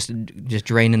 Van Vliet just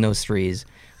draining those threes.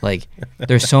 Like,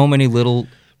 there's so many little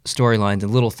storylines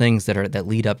and little things that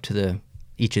lead up to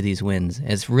each of these wins.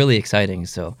 And it's really exciting.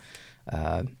 So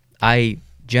I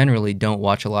generally don't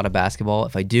watch a lot of basketball.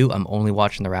 If I do, I'm only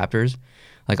watching the Raptors.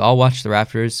 Like, I'll watch the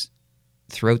Raptors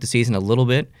throughout the season a little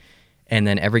bit, and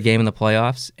then every game in the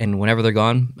playoffs. And whenever they're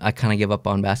gone, I kind of give up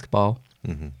on basketball.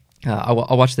 Mm-hmm.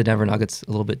 I'll watch the Denver Nuggets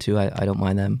a little bit too. I don't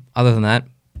mind them. Other than that,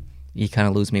 you kind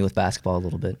of lose me with basketball a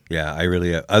little bit. Yeah, I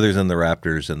really, other than the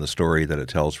Raptors and the story that it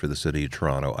tells for the city of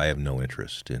Toronto, I have no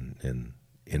interest in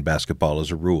basketball as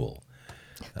a rule.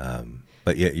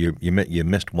 But you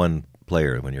missed one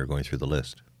player when you were going through the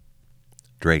list.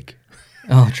 Drake.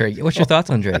 Oh, Drake. What's your thoughts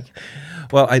on Drake?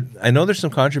 Well, I know there's some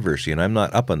controversy, and I'm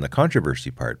not up on the controversy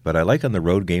part, but I like on the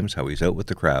road games how he's out with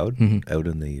the crowd, out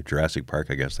in the Jurassic Park,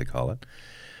 I guess they call it.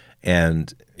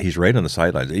 And he's right on the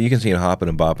sidelines. You can see him hopping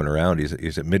and bopping around.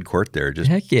 He's at mid-court there, just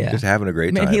having a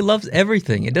great time. Man, he loves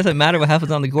everything. It doesn't matter what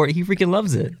happens on the court. He freaking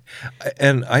loves it.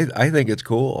 And I think it's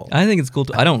cool. I think it's cool,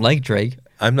 too. I don't like Drake.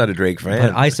 I'm not a Drake fan.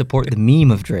 But I support the meme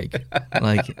of Drake.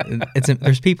 Like,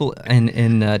 there's people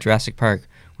in Jurassic Park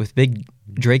with big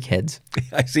Drake heads.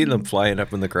 I see them flying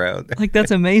up in the crowd. Like, that's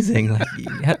amazing. Like,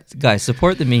 guys,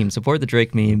 support the meme. Support the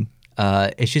Drake meme.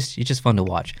 It's just fun to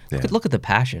watch. Yeah. Look at the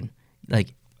passion.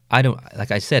 Like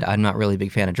I said, I'm not really a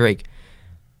big fan of Drake,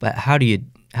 but how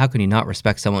can you not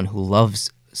respect someone who loves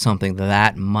something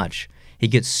that much he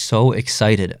gets so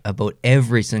excited about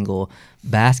every single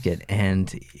basket,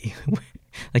 and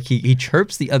he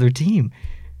chirps the other team.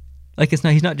 Like he's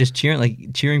not just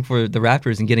cheering for the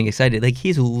Raptors and getting excited. Like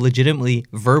he's legitimately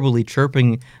verbally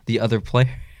chirping the other players,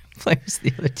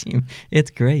 the other team.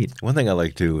 It's great. One thing I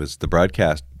like too is the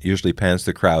broadcast usually pans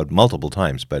the crowd multiple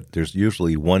times, but there's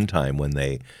usually one time when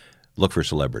they look for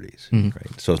celebrities,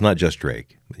 right? So it's not just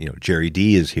Drake. Jerry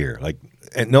D is here.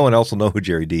 And no one else will know who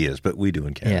Jerry D is, but we do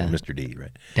in Canada. Yeah. Mr. D,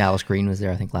 right? Dallas Green was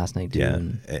there, I think, last night too. Yeah,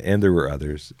 and there were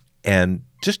others. And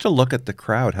just to look at the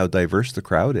crowd, how diverse the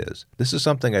crowd is. This is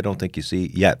something I don't think you see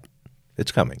yet.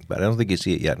 It's coming, but I don't think you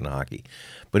see it yet in hockey.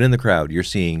 But in the crowd, you're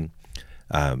seeing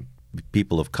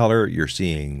people of color. You're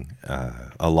seeing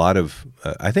a lot of,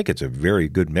 I think it's a very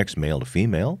good mix, male to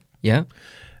female. Yeah.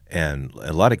 And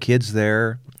a lot of kids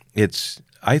there.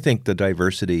 I think the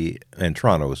diversity, and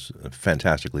Toronto is a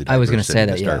fantastically diverse I was going to say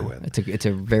that, start yeah. with. It's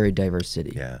a very diverse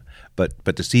city. Yeah.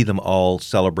 But to see them all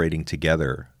celebrating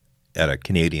together at a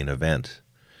Canadian event.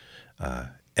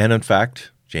 And in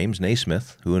fact, James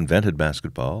Naismith, who invented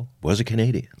basketball, was a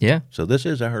Canadian. Yeah. So this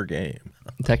is our game.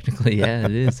 Technically, yeah,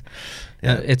 it is.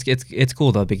 Yeah. It's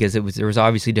cool though, because there was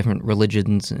obviously different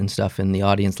religions and stuff in the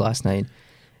audience last night.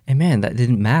 And man, that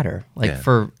didn't matter.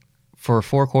 For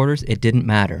 4 quarters, it didn't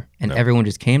matter. And everyone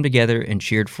just came together and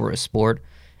cheered for a sport,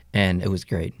 and it was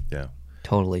great. Yeah.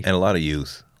 Totally. And a lot of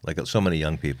youth, so many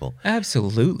young people.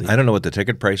 Absolutely. I don't know what the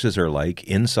ticket prices are like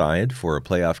inside for a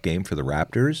playoff game for the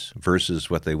Raptors versus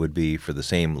what they would be for the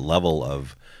same level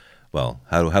of,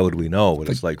 how would we know what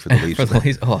it's like for the Leafs? For the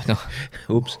Leafs, oh no.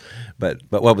 Oops. But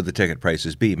what would the ticket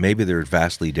prices be? Maybe they're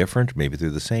vastly different. Maybe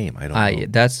they're the same. I don't know.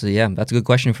 That's a good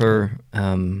question for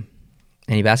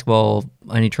any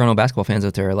Toronto basketball fans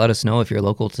out there. Let us know if you're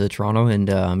local to Toronto and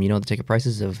you know the ticket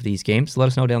prices of these games. Let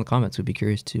us know down in the comments. We'd be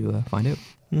curious to find out.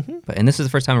 Mm-hmm. And this is the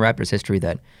first time in Raptors history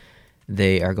that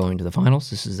they are going to the finals.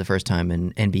 This is the first time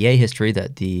in NBA history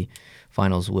that the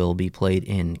finals will be played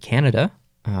in Canada.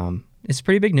 It's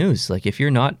pretty big news. If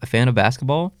you're not a fan of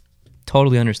basketball,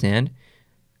 totally understand.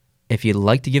 If you'd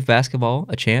like to give basketball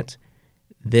a chance,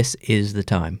 this is the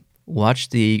time. Watch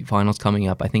the finals coming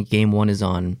up. I think game 1 is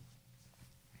on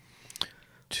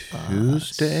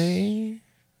Tuesday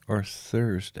or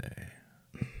Thursday.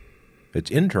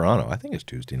 It's in Toronto. I think it's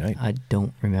Tuesday night. I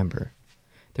don't remember.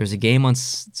 There's a game on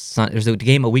there's a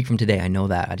game a week from today. I know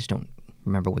that. I just don't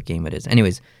remember what game it is.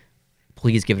 Anyways,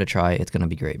 please give it a try. It's going to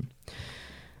be great.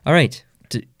 All right.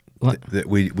 What?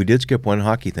 We did skip one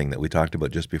hockey thing that we talked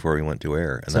about just before we went to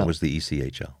air, and that was the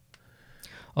ECHL.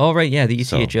 Oh, right. Yeah, the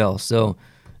ECHL. So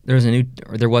there is a new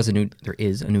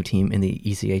team in the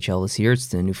ECHL this year. It's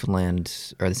the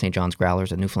Newfoundland, or the St. John's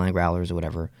Growlers, or Newfoundland Growlers, or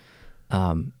whatever.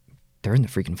 They're in the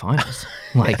freaking finals.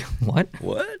 What?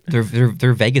 What? They're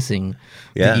Vegasing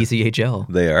the ECHL.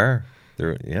 They are.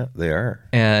 They are.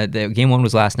 The game 1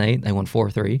 was last night. They won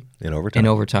 4-3 in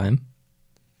overtime.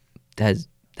 Has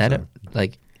that I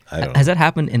don't know. Has that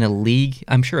happened in a league?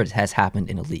 I'm sure it has happened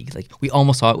in a league. We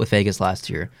almost saw it with Vegas last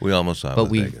year. We almost saw it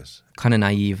with Vegas. But we kind of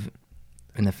naive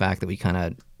in the fact that we kind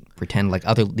of pretend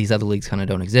these other leagues kind of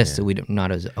don't exist, so we're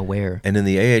not as aware. And in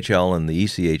the AHL and the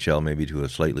ECHL, maybe to a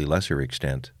slightly lesser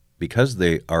extent, because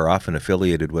they are often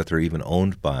affiliated with or even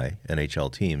owned by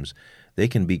NHL teams, they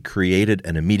can be created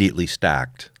and immediately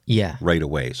stacked right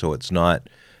away. So it's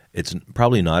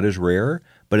probably not as rare,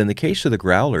 but in the case of the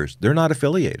Growlers, they're not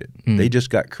affiliated. They just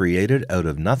got created out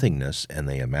of nothingness, and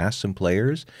they amassed some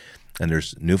players. And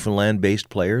there's Newfoundland-based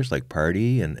players like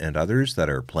Party and others that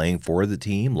are playing for the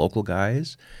team, local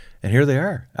guys. And here they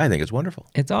are. I think it's wonderful.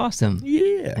 It's awesome.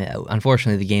 Yeah.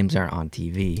 Unfortunately, the games aren't on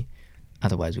TV.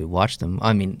 Otherwise, we'd watch them.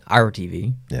 I mean, our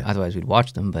TV. Yeah. Otherwise, we'd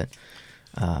watch them. But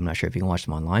I'm not sure if you can watch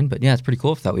them online. But yeah, it's pretty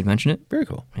cool. I thought we'd mention it. Very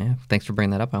cool. Yeah. Thanks for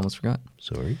bringing that up. I almost forgot.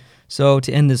 Sorry. So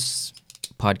to end this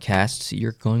podcast,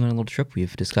 you're going on a little trip.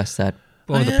 We've discussed that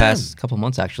over the past couple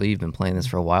months, actually. You've been playing this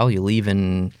for a while. You leave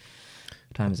in,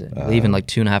 what time is it? You leave in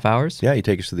 2.5 hours? Yeah, you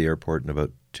take us to the airport in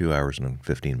about 2 hours and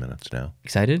 15 minutes now.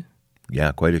 Excited?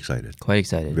 Yeah, quite excited. Quite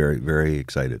excited. Very, very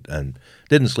excited. And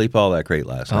didn't sleep all that great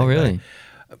last night. Oh, really?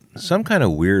 Some kind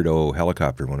of weirdo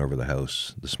helicopter went over the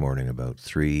house this morning about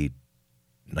 3:19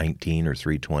 or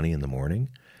 3:20 in the morning.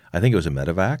 I think it was a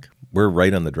medevac. We're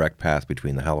right on the direct path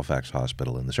between the Halifax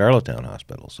Hospital and the Charlottetown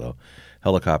Hospital. So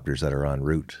helicopters that are en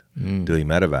route doing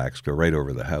medevacs go right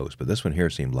over the house. But this one here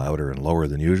seemed louder and lower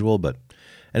than usual. But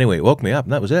anyway, it woke me up,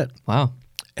 and that was it. Wow.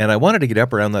 And I wanted to get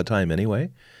up around that time anyway,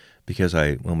 because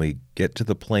when we get to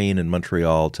the plane in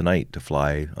Montreal tonight to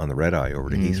fly on the red-eye over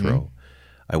to Heathrow,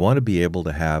 I want to be able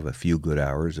to have a few good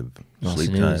hours of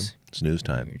sleep time, snooze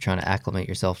time. You're trying to acclimate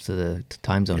yourself to the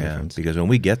time zone difference. Because when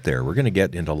we get there, we're going to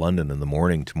get into London in the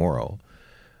morning tomorrow,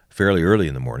 fairly early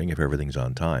in the morning if everything's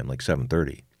on time, like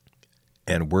 7:30.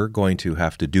 And we're going to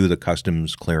have to do the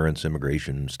customs clearance,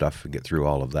 immigration stuff and get through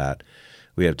all of that.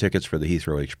 We have tickets for the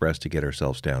Heathrow Express to get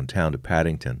ourselves downtown to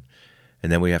Paddington.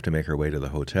 And then we have to make our way to the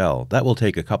hotel. That will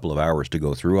take a couple of hours to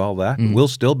go through all that. We'll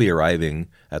still be arriving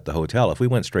at the hotel. If we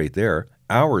went straight there,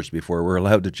 hours before we're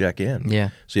allowed to check in. Yeah.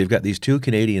 So you've got these two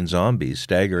Canadian zombies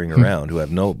staggering around who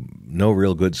have no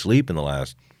real good sleep in the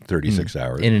last 36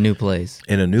 hours. In a new place.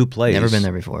 In a new place. Never been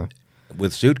there before.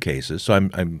 With suitcases. So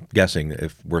I'm guessing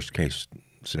if worst case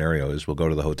scenario is we'll go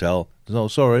to the hotel. No,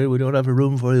 sorry, we don't have a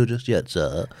room for you just yet,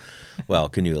 sir. Well,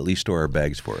 can you at least store our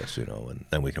bags for us, and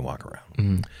then we can walk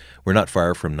around. We're not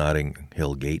far from Notting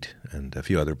Hill Gate and a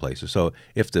few other places. So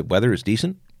if the weather is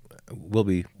decent, we'll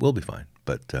be fine.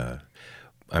 But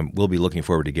we'll be looking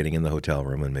forward to getting in the hotel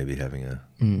room and maybe having a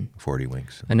 40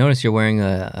 winks. I noticed you're wearing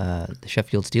the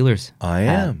Sheffield Steelers. I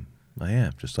am.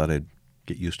 Just thought I'd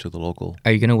get used to the local.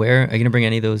 Are you going to bring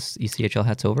any of those ECHL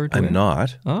hats over? I'm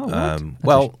not. Oh,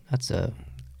 what?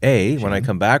 When I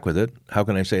come back with it, how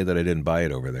can I say that I didn't buy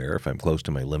it over there if I'm close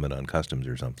to my limit on customs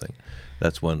or something?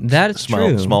 That's one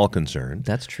small concern.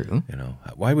 That's true.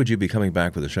 Why would you be coming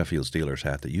back with a Sheffield Steelers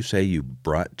hat that you say you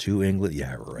brought to England?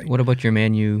 Yeah, right. What about your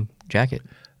Man U jacket?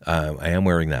 I am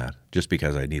wearing that just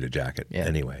because I need a jacket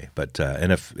anyway. But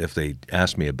and if they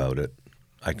ask me about it,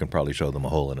 I can probably show them a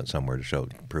hole in it somewhere to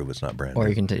prove it's not brand new. Or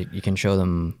you can show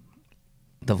them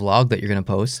the vlog that you're going to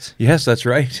post. Yes, that's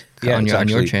right. Yeah, on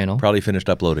your channel. Probably finished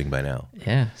uploading by now.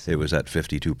 Yeah. It was at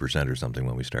 52% or something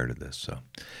when we started this. So,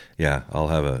 yeah, I'll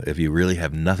have if you really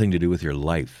have nothing to do with your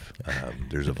life,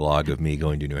 there's a vlog of me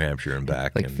going to New Hampshire and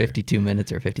back. Like 52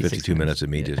 minutes or 56 52 minutes of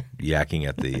me just yakking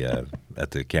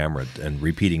at the camera and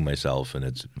repeating myself, and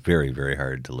it's very, very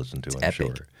hard to listen to, I'm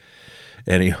epic. sure.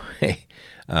 Anyway,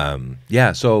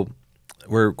 so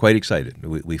we're quite excited.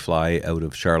 We fly out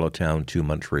of Charlottetown to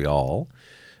Montreal,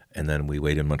 and then we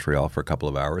wait in Montreal for a couple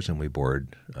of hours, and we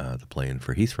board the plane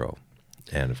for Heathrow.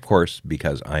 And, of course,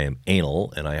 because I am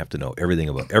anal and I have to know everything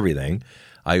about everything,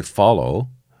 I follow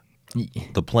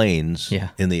the planes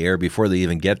in the air before they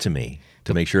even get to me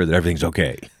to make sure that everything's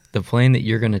okay. The plane that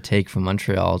you're going to take from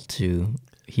Montreal to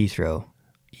Heathrow,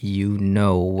 you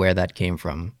know where that came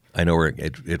from. I know where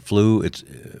it flew. It's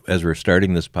as we're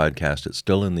starting this podcast, it's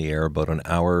still in the air about an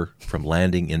hour from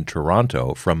landing in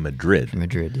Toronto from Madrid.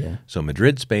 Madrid, yeah. So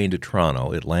Madrid, Spain to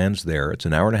Toronto. It lands there. It's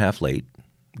an hour and a half late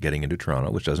getting into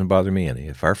Toronto, which doesn't bother me any.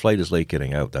 If our flight is late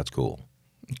getting out, that's cool.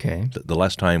 Okay. The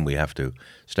less time we have to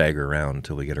stagger around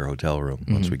until we get our hotel room.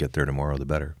 Once we get there tomorrow, the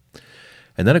better.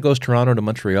 And then it goes Toronto to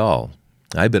Montreal.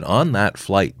 I've been on that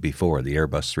flight before, the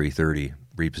Airbus 330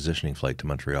 repositioning flight to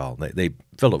Montreal. They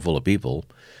fill it full of people,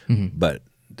 but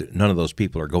none of those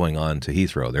people are going on to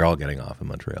Heathrow. They're all getting off in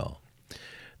Montreal.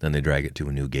 Then they drag it to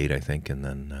a new gate, I think, and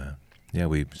then,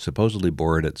 we supposedly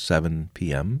board at 7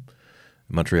 p.m.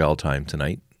 Montreal time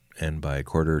tonight, and by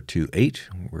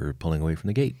 7:45, we're pulling away from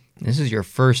the gate. This is your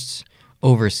first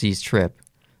overseas trip.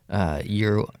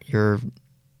 You're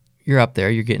up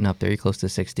there. You're getting up there. You're close to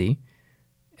 60.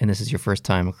 And this is your first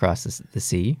time across the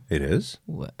sea. It is.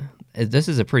 This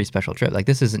is a pretty special trip. Like,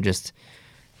 this isn't just,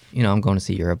 I'm going to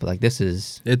see Europe. Like, this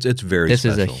is... It's very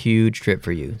special. This is a huge trip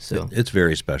for you. So it's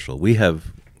very special. We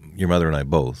have, your mother and I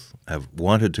both, have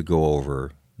wanted to go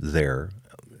over there,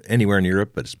 anywhere in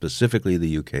Europe, but specifically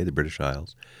the UK, the British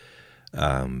Isles,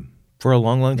 for a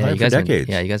long, long time, for decades.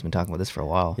 You guys have been talking about this for a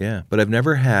while. Yeah, but I've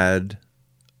never had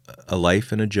a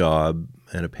life and a job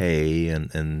and a pay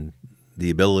and the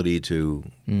ability to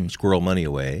squirrel money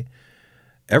away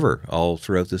ever, all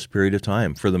throughout this period of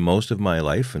time. For the most of my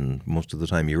life and most of the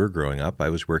time you were growing up, I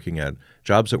was working at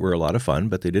jobs that were a lot of fun,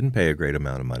 but they didn't pay a great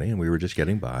amount of money, and we were just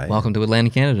getting by. Welcome to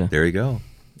Atlantic Canada. There you go.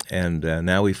 And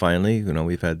now we finally,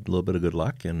 we've had a little bit of good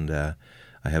luck, and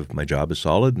I have my job is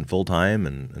solid and full-time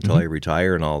and until I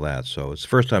retire and all that. So it's the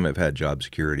first time I've had job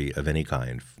security of any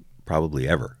kind, probably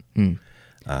ever.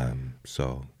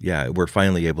 So, yeah, we're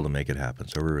finally able to make it happen,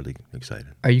 so we're really excited.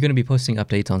 Are you going to be posting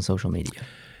updates on social media?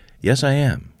 Yes, I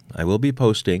am. I will be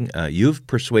posting. You've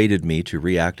persuaded me to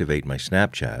reactivate my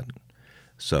Snapchat,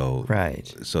 so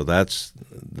So that's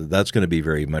going to be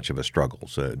very much of a struggle,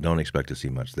 so don't expect to see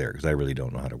much there because I really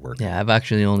don't know how to work it. Yeah, I've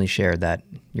actually only shared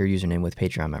your username with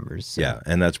Patreon members. So. Yeah,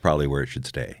 and that's probably where it should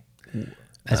stay.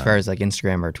 As far as like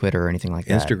Instagram or Twitter or anything like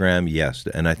that? Instagram, yes.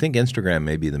 And I think Instagram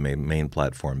may be the main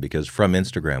platform because from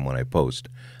Instagram, when I post,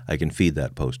 I can feed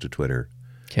that post to Twitter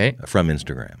from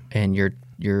Instagram. And your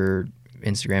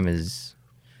Instagram is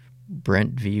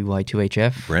Brent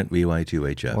VY2HF? Brent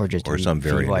VY2HF. Or just some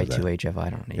variant of that. VY2HF, I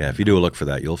don't know. Yeah, if you do a look for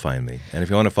that, you'll find me. And if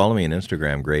you want to follow me on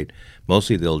Instagram, great.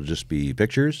 Mostly they'll just be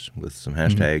pictures with some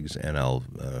hashtags, and I'll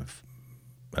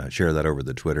share that over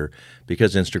to Twitter.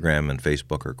 Because Instagram and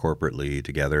Facebook are corporately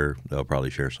together, they'll probably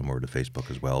share some over to Facebook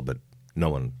as well, but no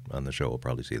one on the show will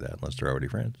probably see that unless they're already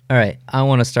friends. All right, I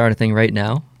want to start a thing right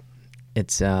now.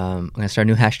 It's I'm going to start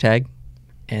a new hashtag,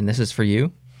 and this is for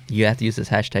you. You have to use this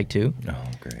hashtag too. Oh,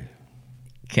 great.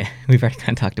 Okay, we've already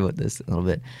kind of talked about this a little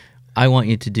bit. I want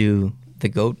you to do the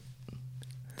goat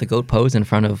pose in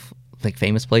front of like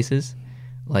famous places,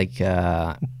 like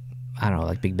I don't know,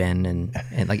 like Big Ben and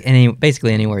like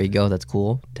basically anywhere you go that's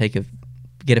cool.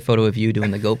 Get a photo of you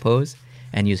doing the goat pose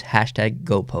and use hashtag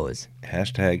goat pose.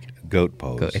 Hashtag goat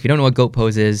pose. If you don't know what goat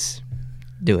pose is,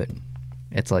 do it.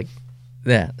 It's like.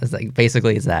 Yeah, it's like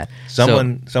basically it's that.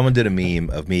 Someone did a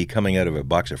meme of me coming out of a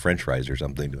box of French fries or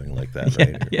something, doing like that,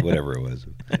 right? Yeah. Whatever it was.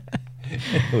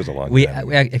 It was a long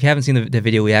time. If you haven't seen the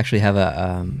video, we actually have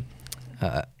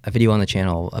a video on the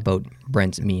channel about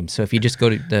Brent's memes. So if you just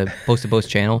go to the Post to Post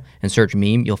channel and search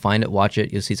meme, you'll find it. Watch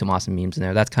it. You'll see some awesome memes in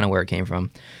there. That's kind of where it came from.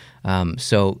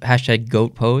 So hashtag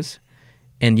goat pose,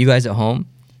 and you guys at home,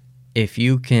 if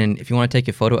you want to take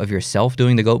a photo of yourself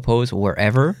doing the goat pose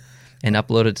wherever. And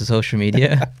upload it to social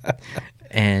media,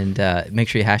 and make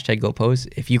sure you hashtag goat pose.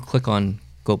 If you click on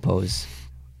goat pose,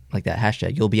 like that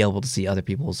hashtag, you'll be able to see other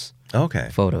people's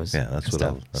photos. Yeah, that's what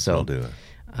I'll do.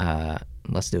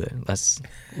 Let's do it.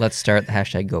 Let's start the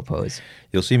hashtag goat pose.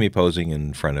 You'll see me posing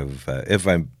in front of if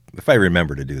I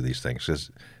remember to do these things, because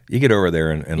you get over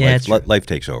there and life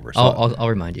takes over. So I'll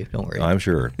remind you. Don't worry. I'm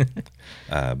sure.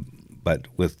 But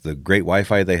with the great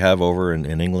Wi-Fi they have over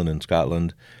in England and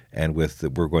Scotland, and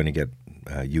we're going to get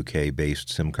UK-based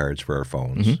SIM cards for our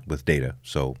phones with data,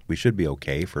 so we should be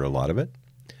okay for a lot of it.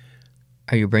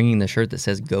 Are you bringing the shirt that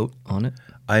says goat on it?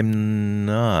 I'm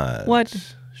not. What?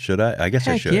 Should I? I guess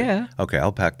I should. Yeah. Okay,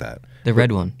 I'll pack that. The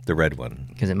red one. The red one.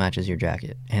 Because it matches your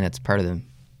jacket, and it's part of the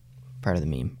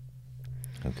meme.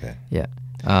 Okay. Yeah.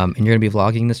 And you're going to be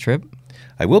vlogging this trip?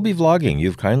 I will be vlogging.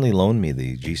 You've kindly loaned me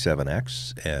the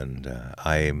G7X, and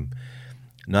I'm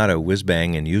not a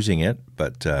whiz-bang in using it,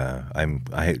 but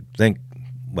I think,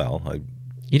 well...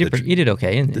 You did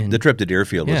okay. The trip to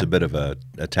Deerfield was a bit of a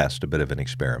test, a bit of an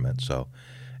experiment, so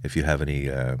if you have any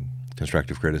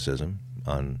constructive criticism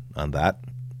on that,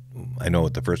 I know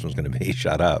what the first one's going to be,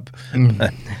 shut up.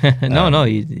 No,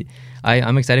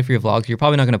 I'm excited for your vlogs. You're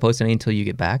probably not going to post any until you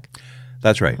get back.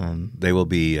 That's right. They will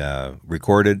be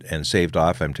recorded and saved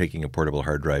off. I'm taking a portable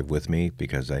hard drive with me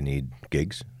because I need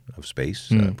gigs of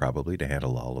space probably to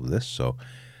handle all of this. So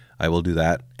I will do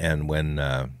that. And when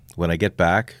I get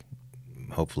back,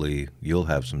 hopefully you'll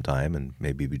have some time, and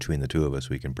maybe between the two of us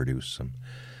we can produce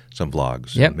some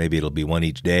vlogs. Yep. Maybe it'll be one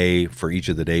each day for each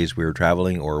of the days we were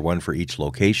traveling, or one for each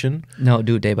location. No,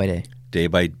 do it day by day. Day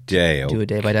by day. Do it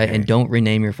day by day, and don't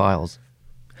rename your files.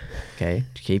 Okay?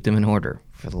 Keep them in order.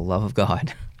 For the love of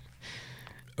God.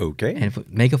 Okay. And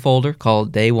make a folder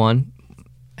called Day 1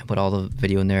 and put all the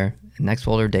video in there. Next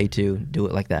folder, Day 2. Do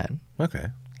it like that. Okay.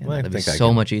 Well, it'll be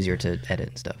so much easier to edit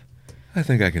and stuff. I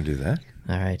think I can do that.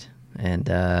 All right.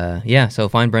 And so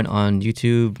find Brent on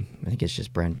YouTube. I think it's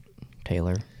just Brent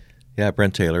Taylor. Yeah,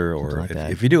 Brent Taylor, or like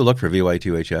if you do look for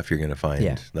VY2HF, you're going to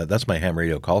find that's my ham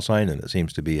radio call sign, and it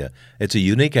seems to be it's a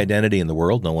unique identity in the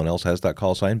world. No one else has that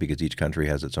call sign because each country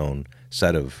has its own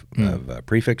set of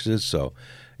prefixes, so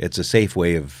it's a safe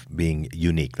way of being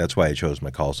unique. That's why I chose my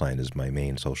call sign as my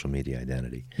main social media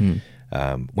identity.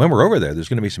 When we're over there, there's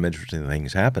going to be some interesting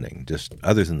things happening, just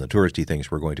other than the touristy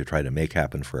things we're going to try to make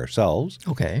happen for ourselves.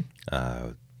 Okay.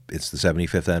 It's the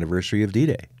 75th anniversary of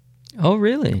D-Day. Oh,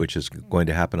 really? Which is going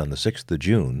to happen on the 6th of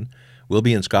June. We'll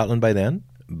be in Scotland by then,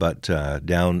 but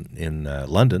down in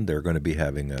London, they're going to be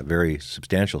having a very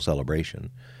substantial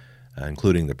celebration,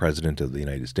 including the President of the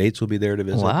United States will be there to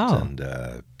visit. Wow.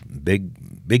 And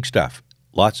big stuff.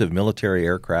 Lots of military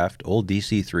aircraft. Old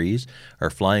DC-3s are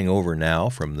flying over now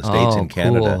from the States and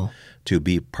Canada. Cool. To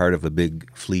be part of a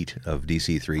big fleet of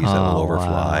DC-3s that will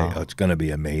overfly. Wow. Oh, it's going to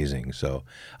be amazing. So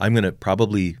I'm going to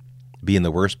probably be in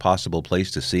the worst possible place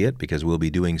to see it because we'll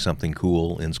be doing something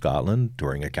cool in Scotland,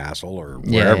 touring a castle or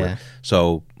wherever. Yeah.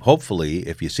 So hopefully,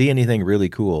 if you see anything really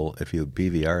cool, if you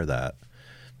PVR that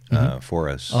for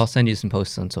us. I'll send you some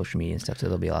posts on social media and stuff, so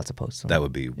there'll be lots of posts. That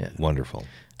would be wonderful.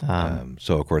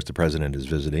 So, of course, the President is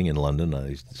visiting in London.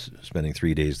 He's spending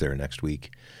 3 days there next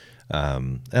week.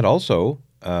 And also,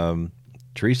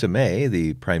 Theresa May,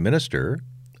 the Prime Minister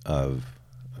of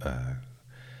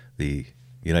the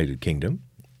United Kingdom,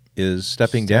 is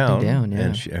stepping down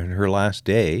and her last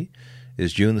day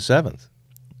is June the 7th.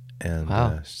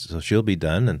 And so she'll be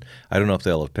done, and I don't know if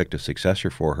they'll have picked a successor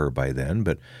for her by then,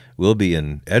 but we'll be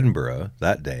in Edinburgh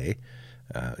that day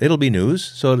It'll be news,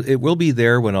 so it will be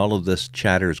there when all of this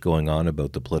chatter is going on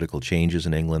about the political changes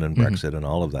in England and Brexit and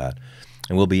all of that.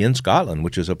 And we'll be in Scotland,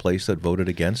 which is a place that voted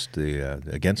against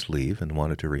leave and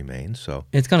wanted to remain. So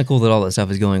it's kind of cool that all that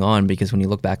stuff is going on, because when you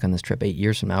look back on this trip 8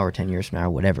 years from now or 10 years from now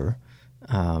or whatever,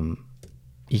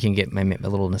 you can get a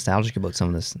little nostalgic about some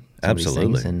of this.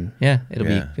 Absolutely. These things, and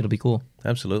it'll be cool.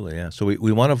 Absolutely, yeah. So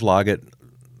we want to vlog it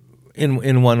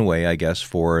in one way, I guess,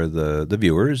 for the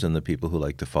viewers and the people who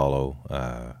like to follow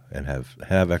and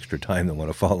have extra time that want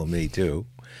to follow me too,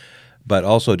 but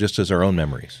also just as our own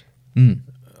memories.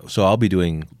 So I'll be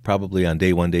doing probably on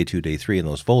day 1, day 2, day 3 in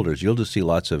those folders. You'll just see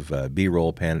lots of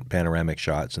B-roll panoramic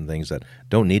shots and things that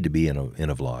don't need to be in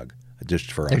a vlog.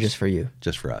 Just for us. They're just for you.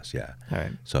 Just for us, yeah. All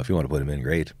right. So if you want to put them in,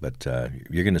 great. But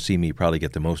you're going to see me probably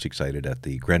get the most excited at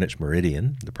the Greenwich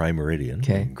Meridian, the Prime Meridian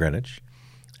in Greenwich,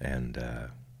 and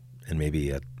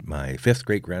maybe at my 5th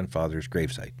great-grandfather's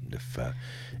gravesite.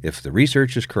 If the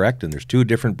research is correct, and there's 2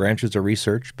 different branches of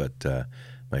research, but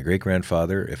my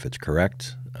great-grandfather, if it's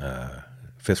correct,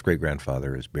 5th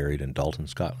great-grandfather is buried in Dalton,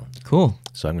 Scotland. Cool.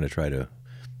 So I'm going to try to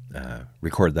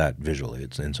record that visually.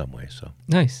 It's in some way. So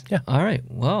nice. Yeah. All right.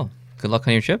 Well, good luck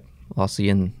on your trip. I'll see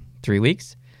you in 3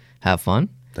 weeks. Have fun.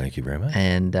 Thank you very much.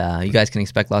 And you guys can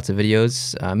expect lots of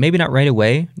videos. Maybe not right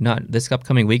away. Not this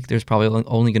upcoming week. There's probably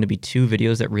only going to be 2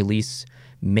 videos that release,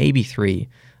 maybe 3,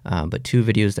 but 2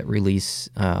 videos that release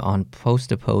on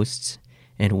post-to-posts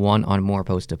and 1 on more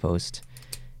post-to-post.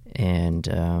 And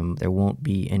there won't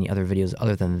be any other videos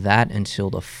other than that until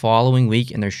the following week.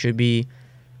 And there should be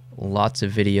lots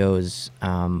of videos.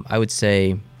 I would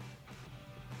say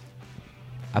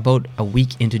about a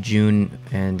week into June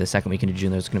and the second week into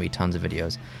June, there's going to be tons of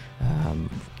videos.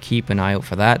 Keep an eye out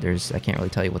for that. I can't really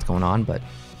tell you what's going on, but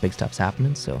big stuff's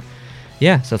happening. So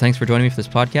yeah, so thanks for joining me for this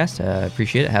podcast. I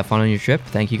appreciate it. Have fun on your trip.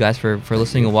 Thank you guys for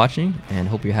listening and watching, and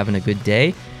hope you're having a good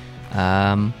day.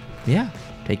 Yeah,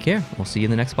 take care. We'll see you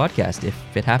in the next podcast if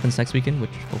it happens next weekend,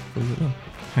 which hopefully it will. All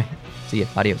right, see ya.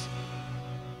 Adios.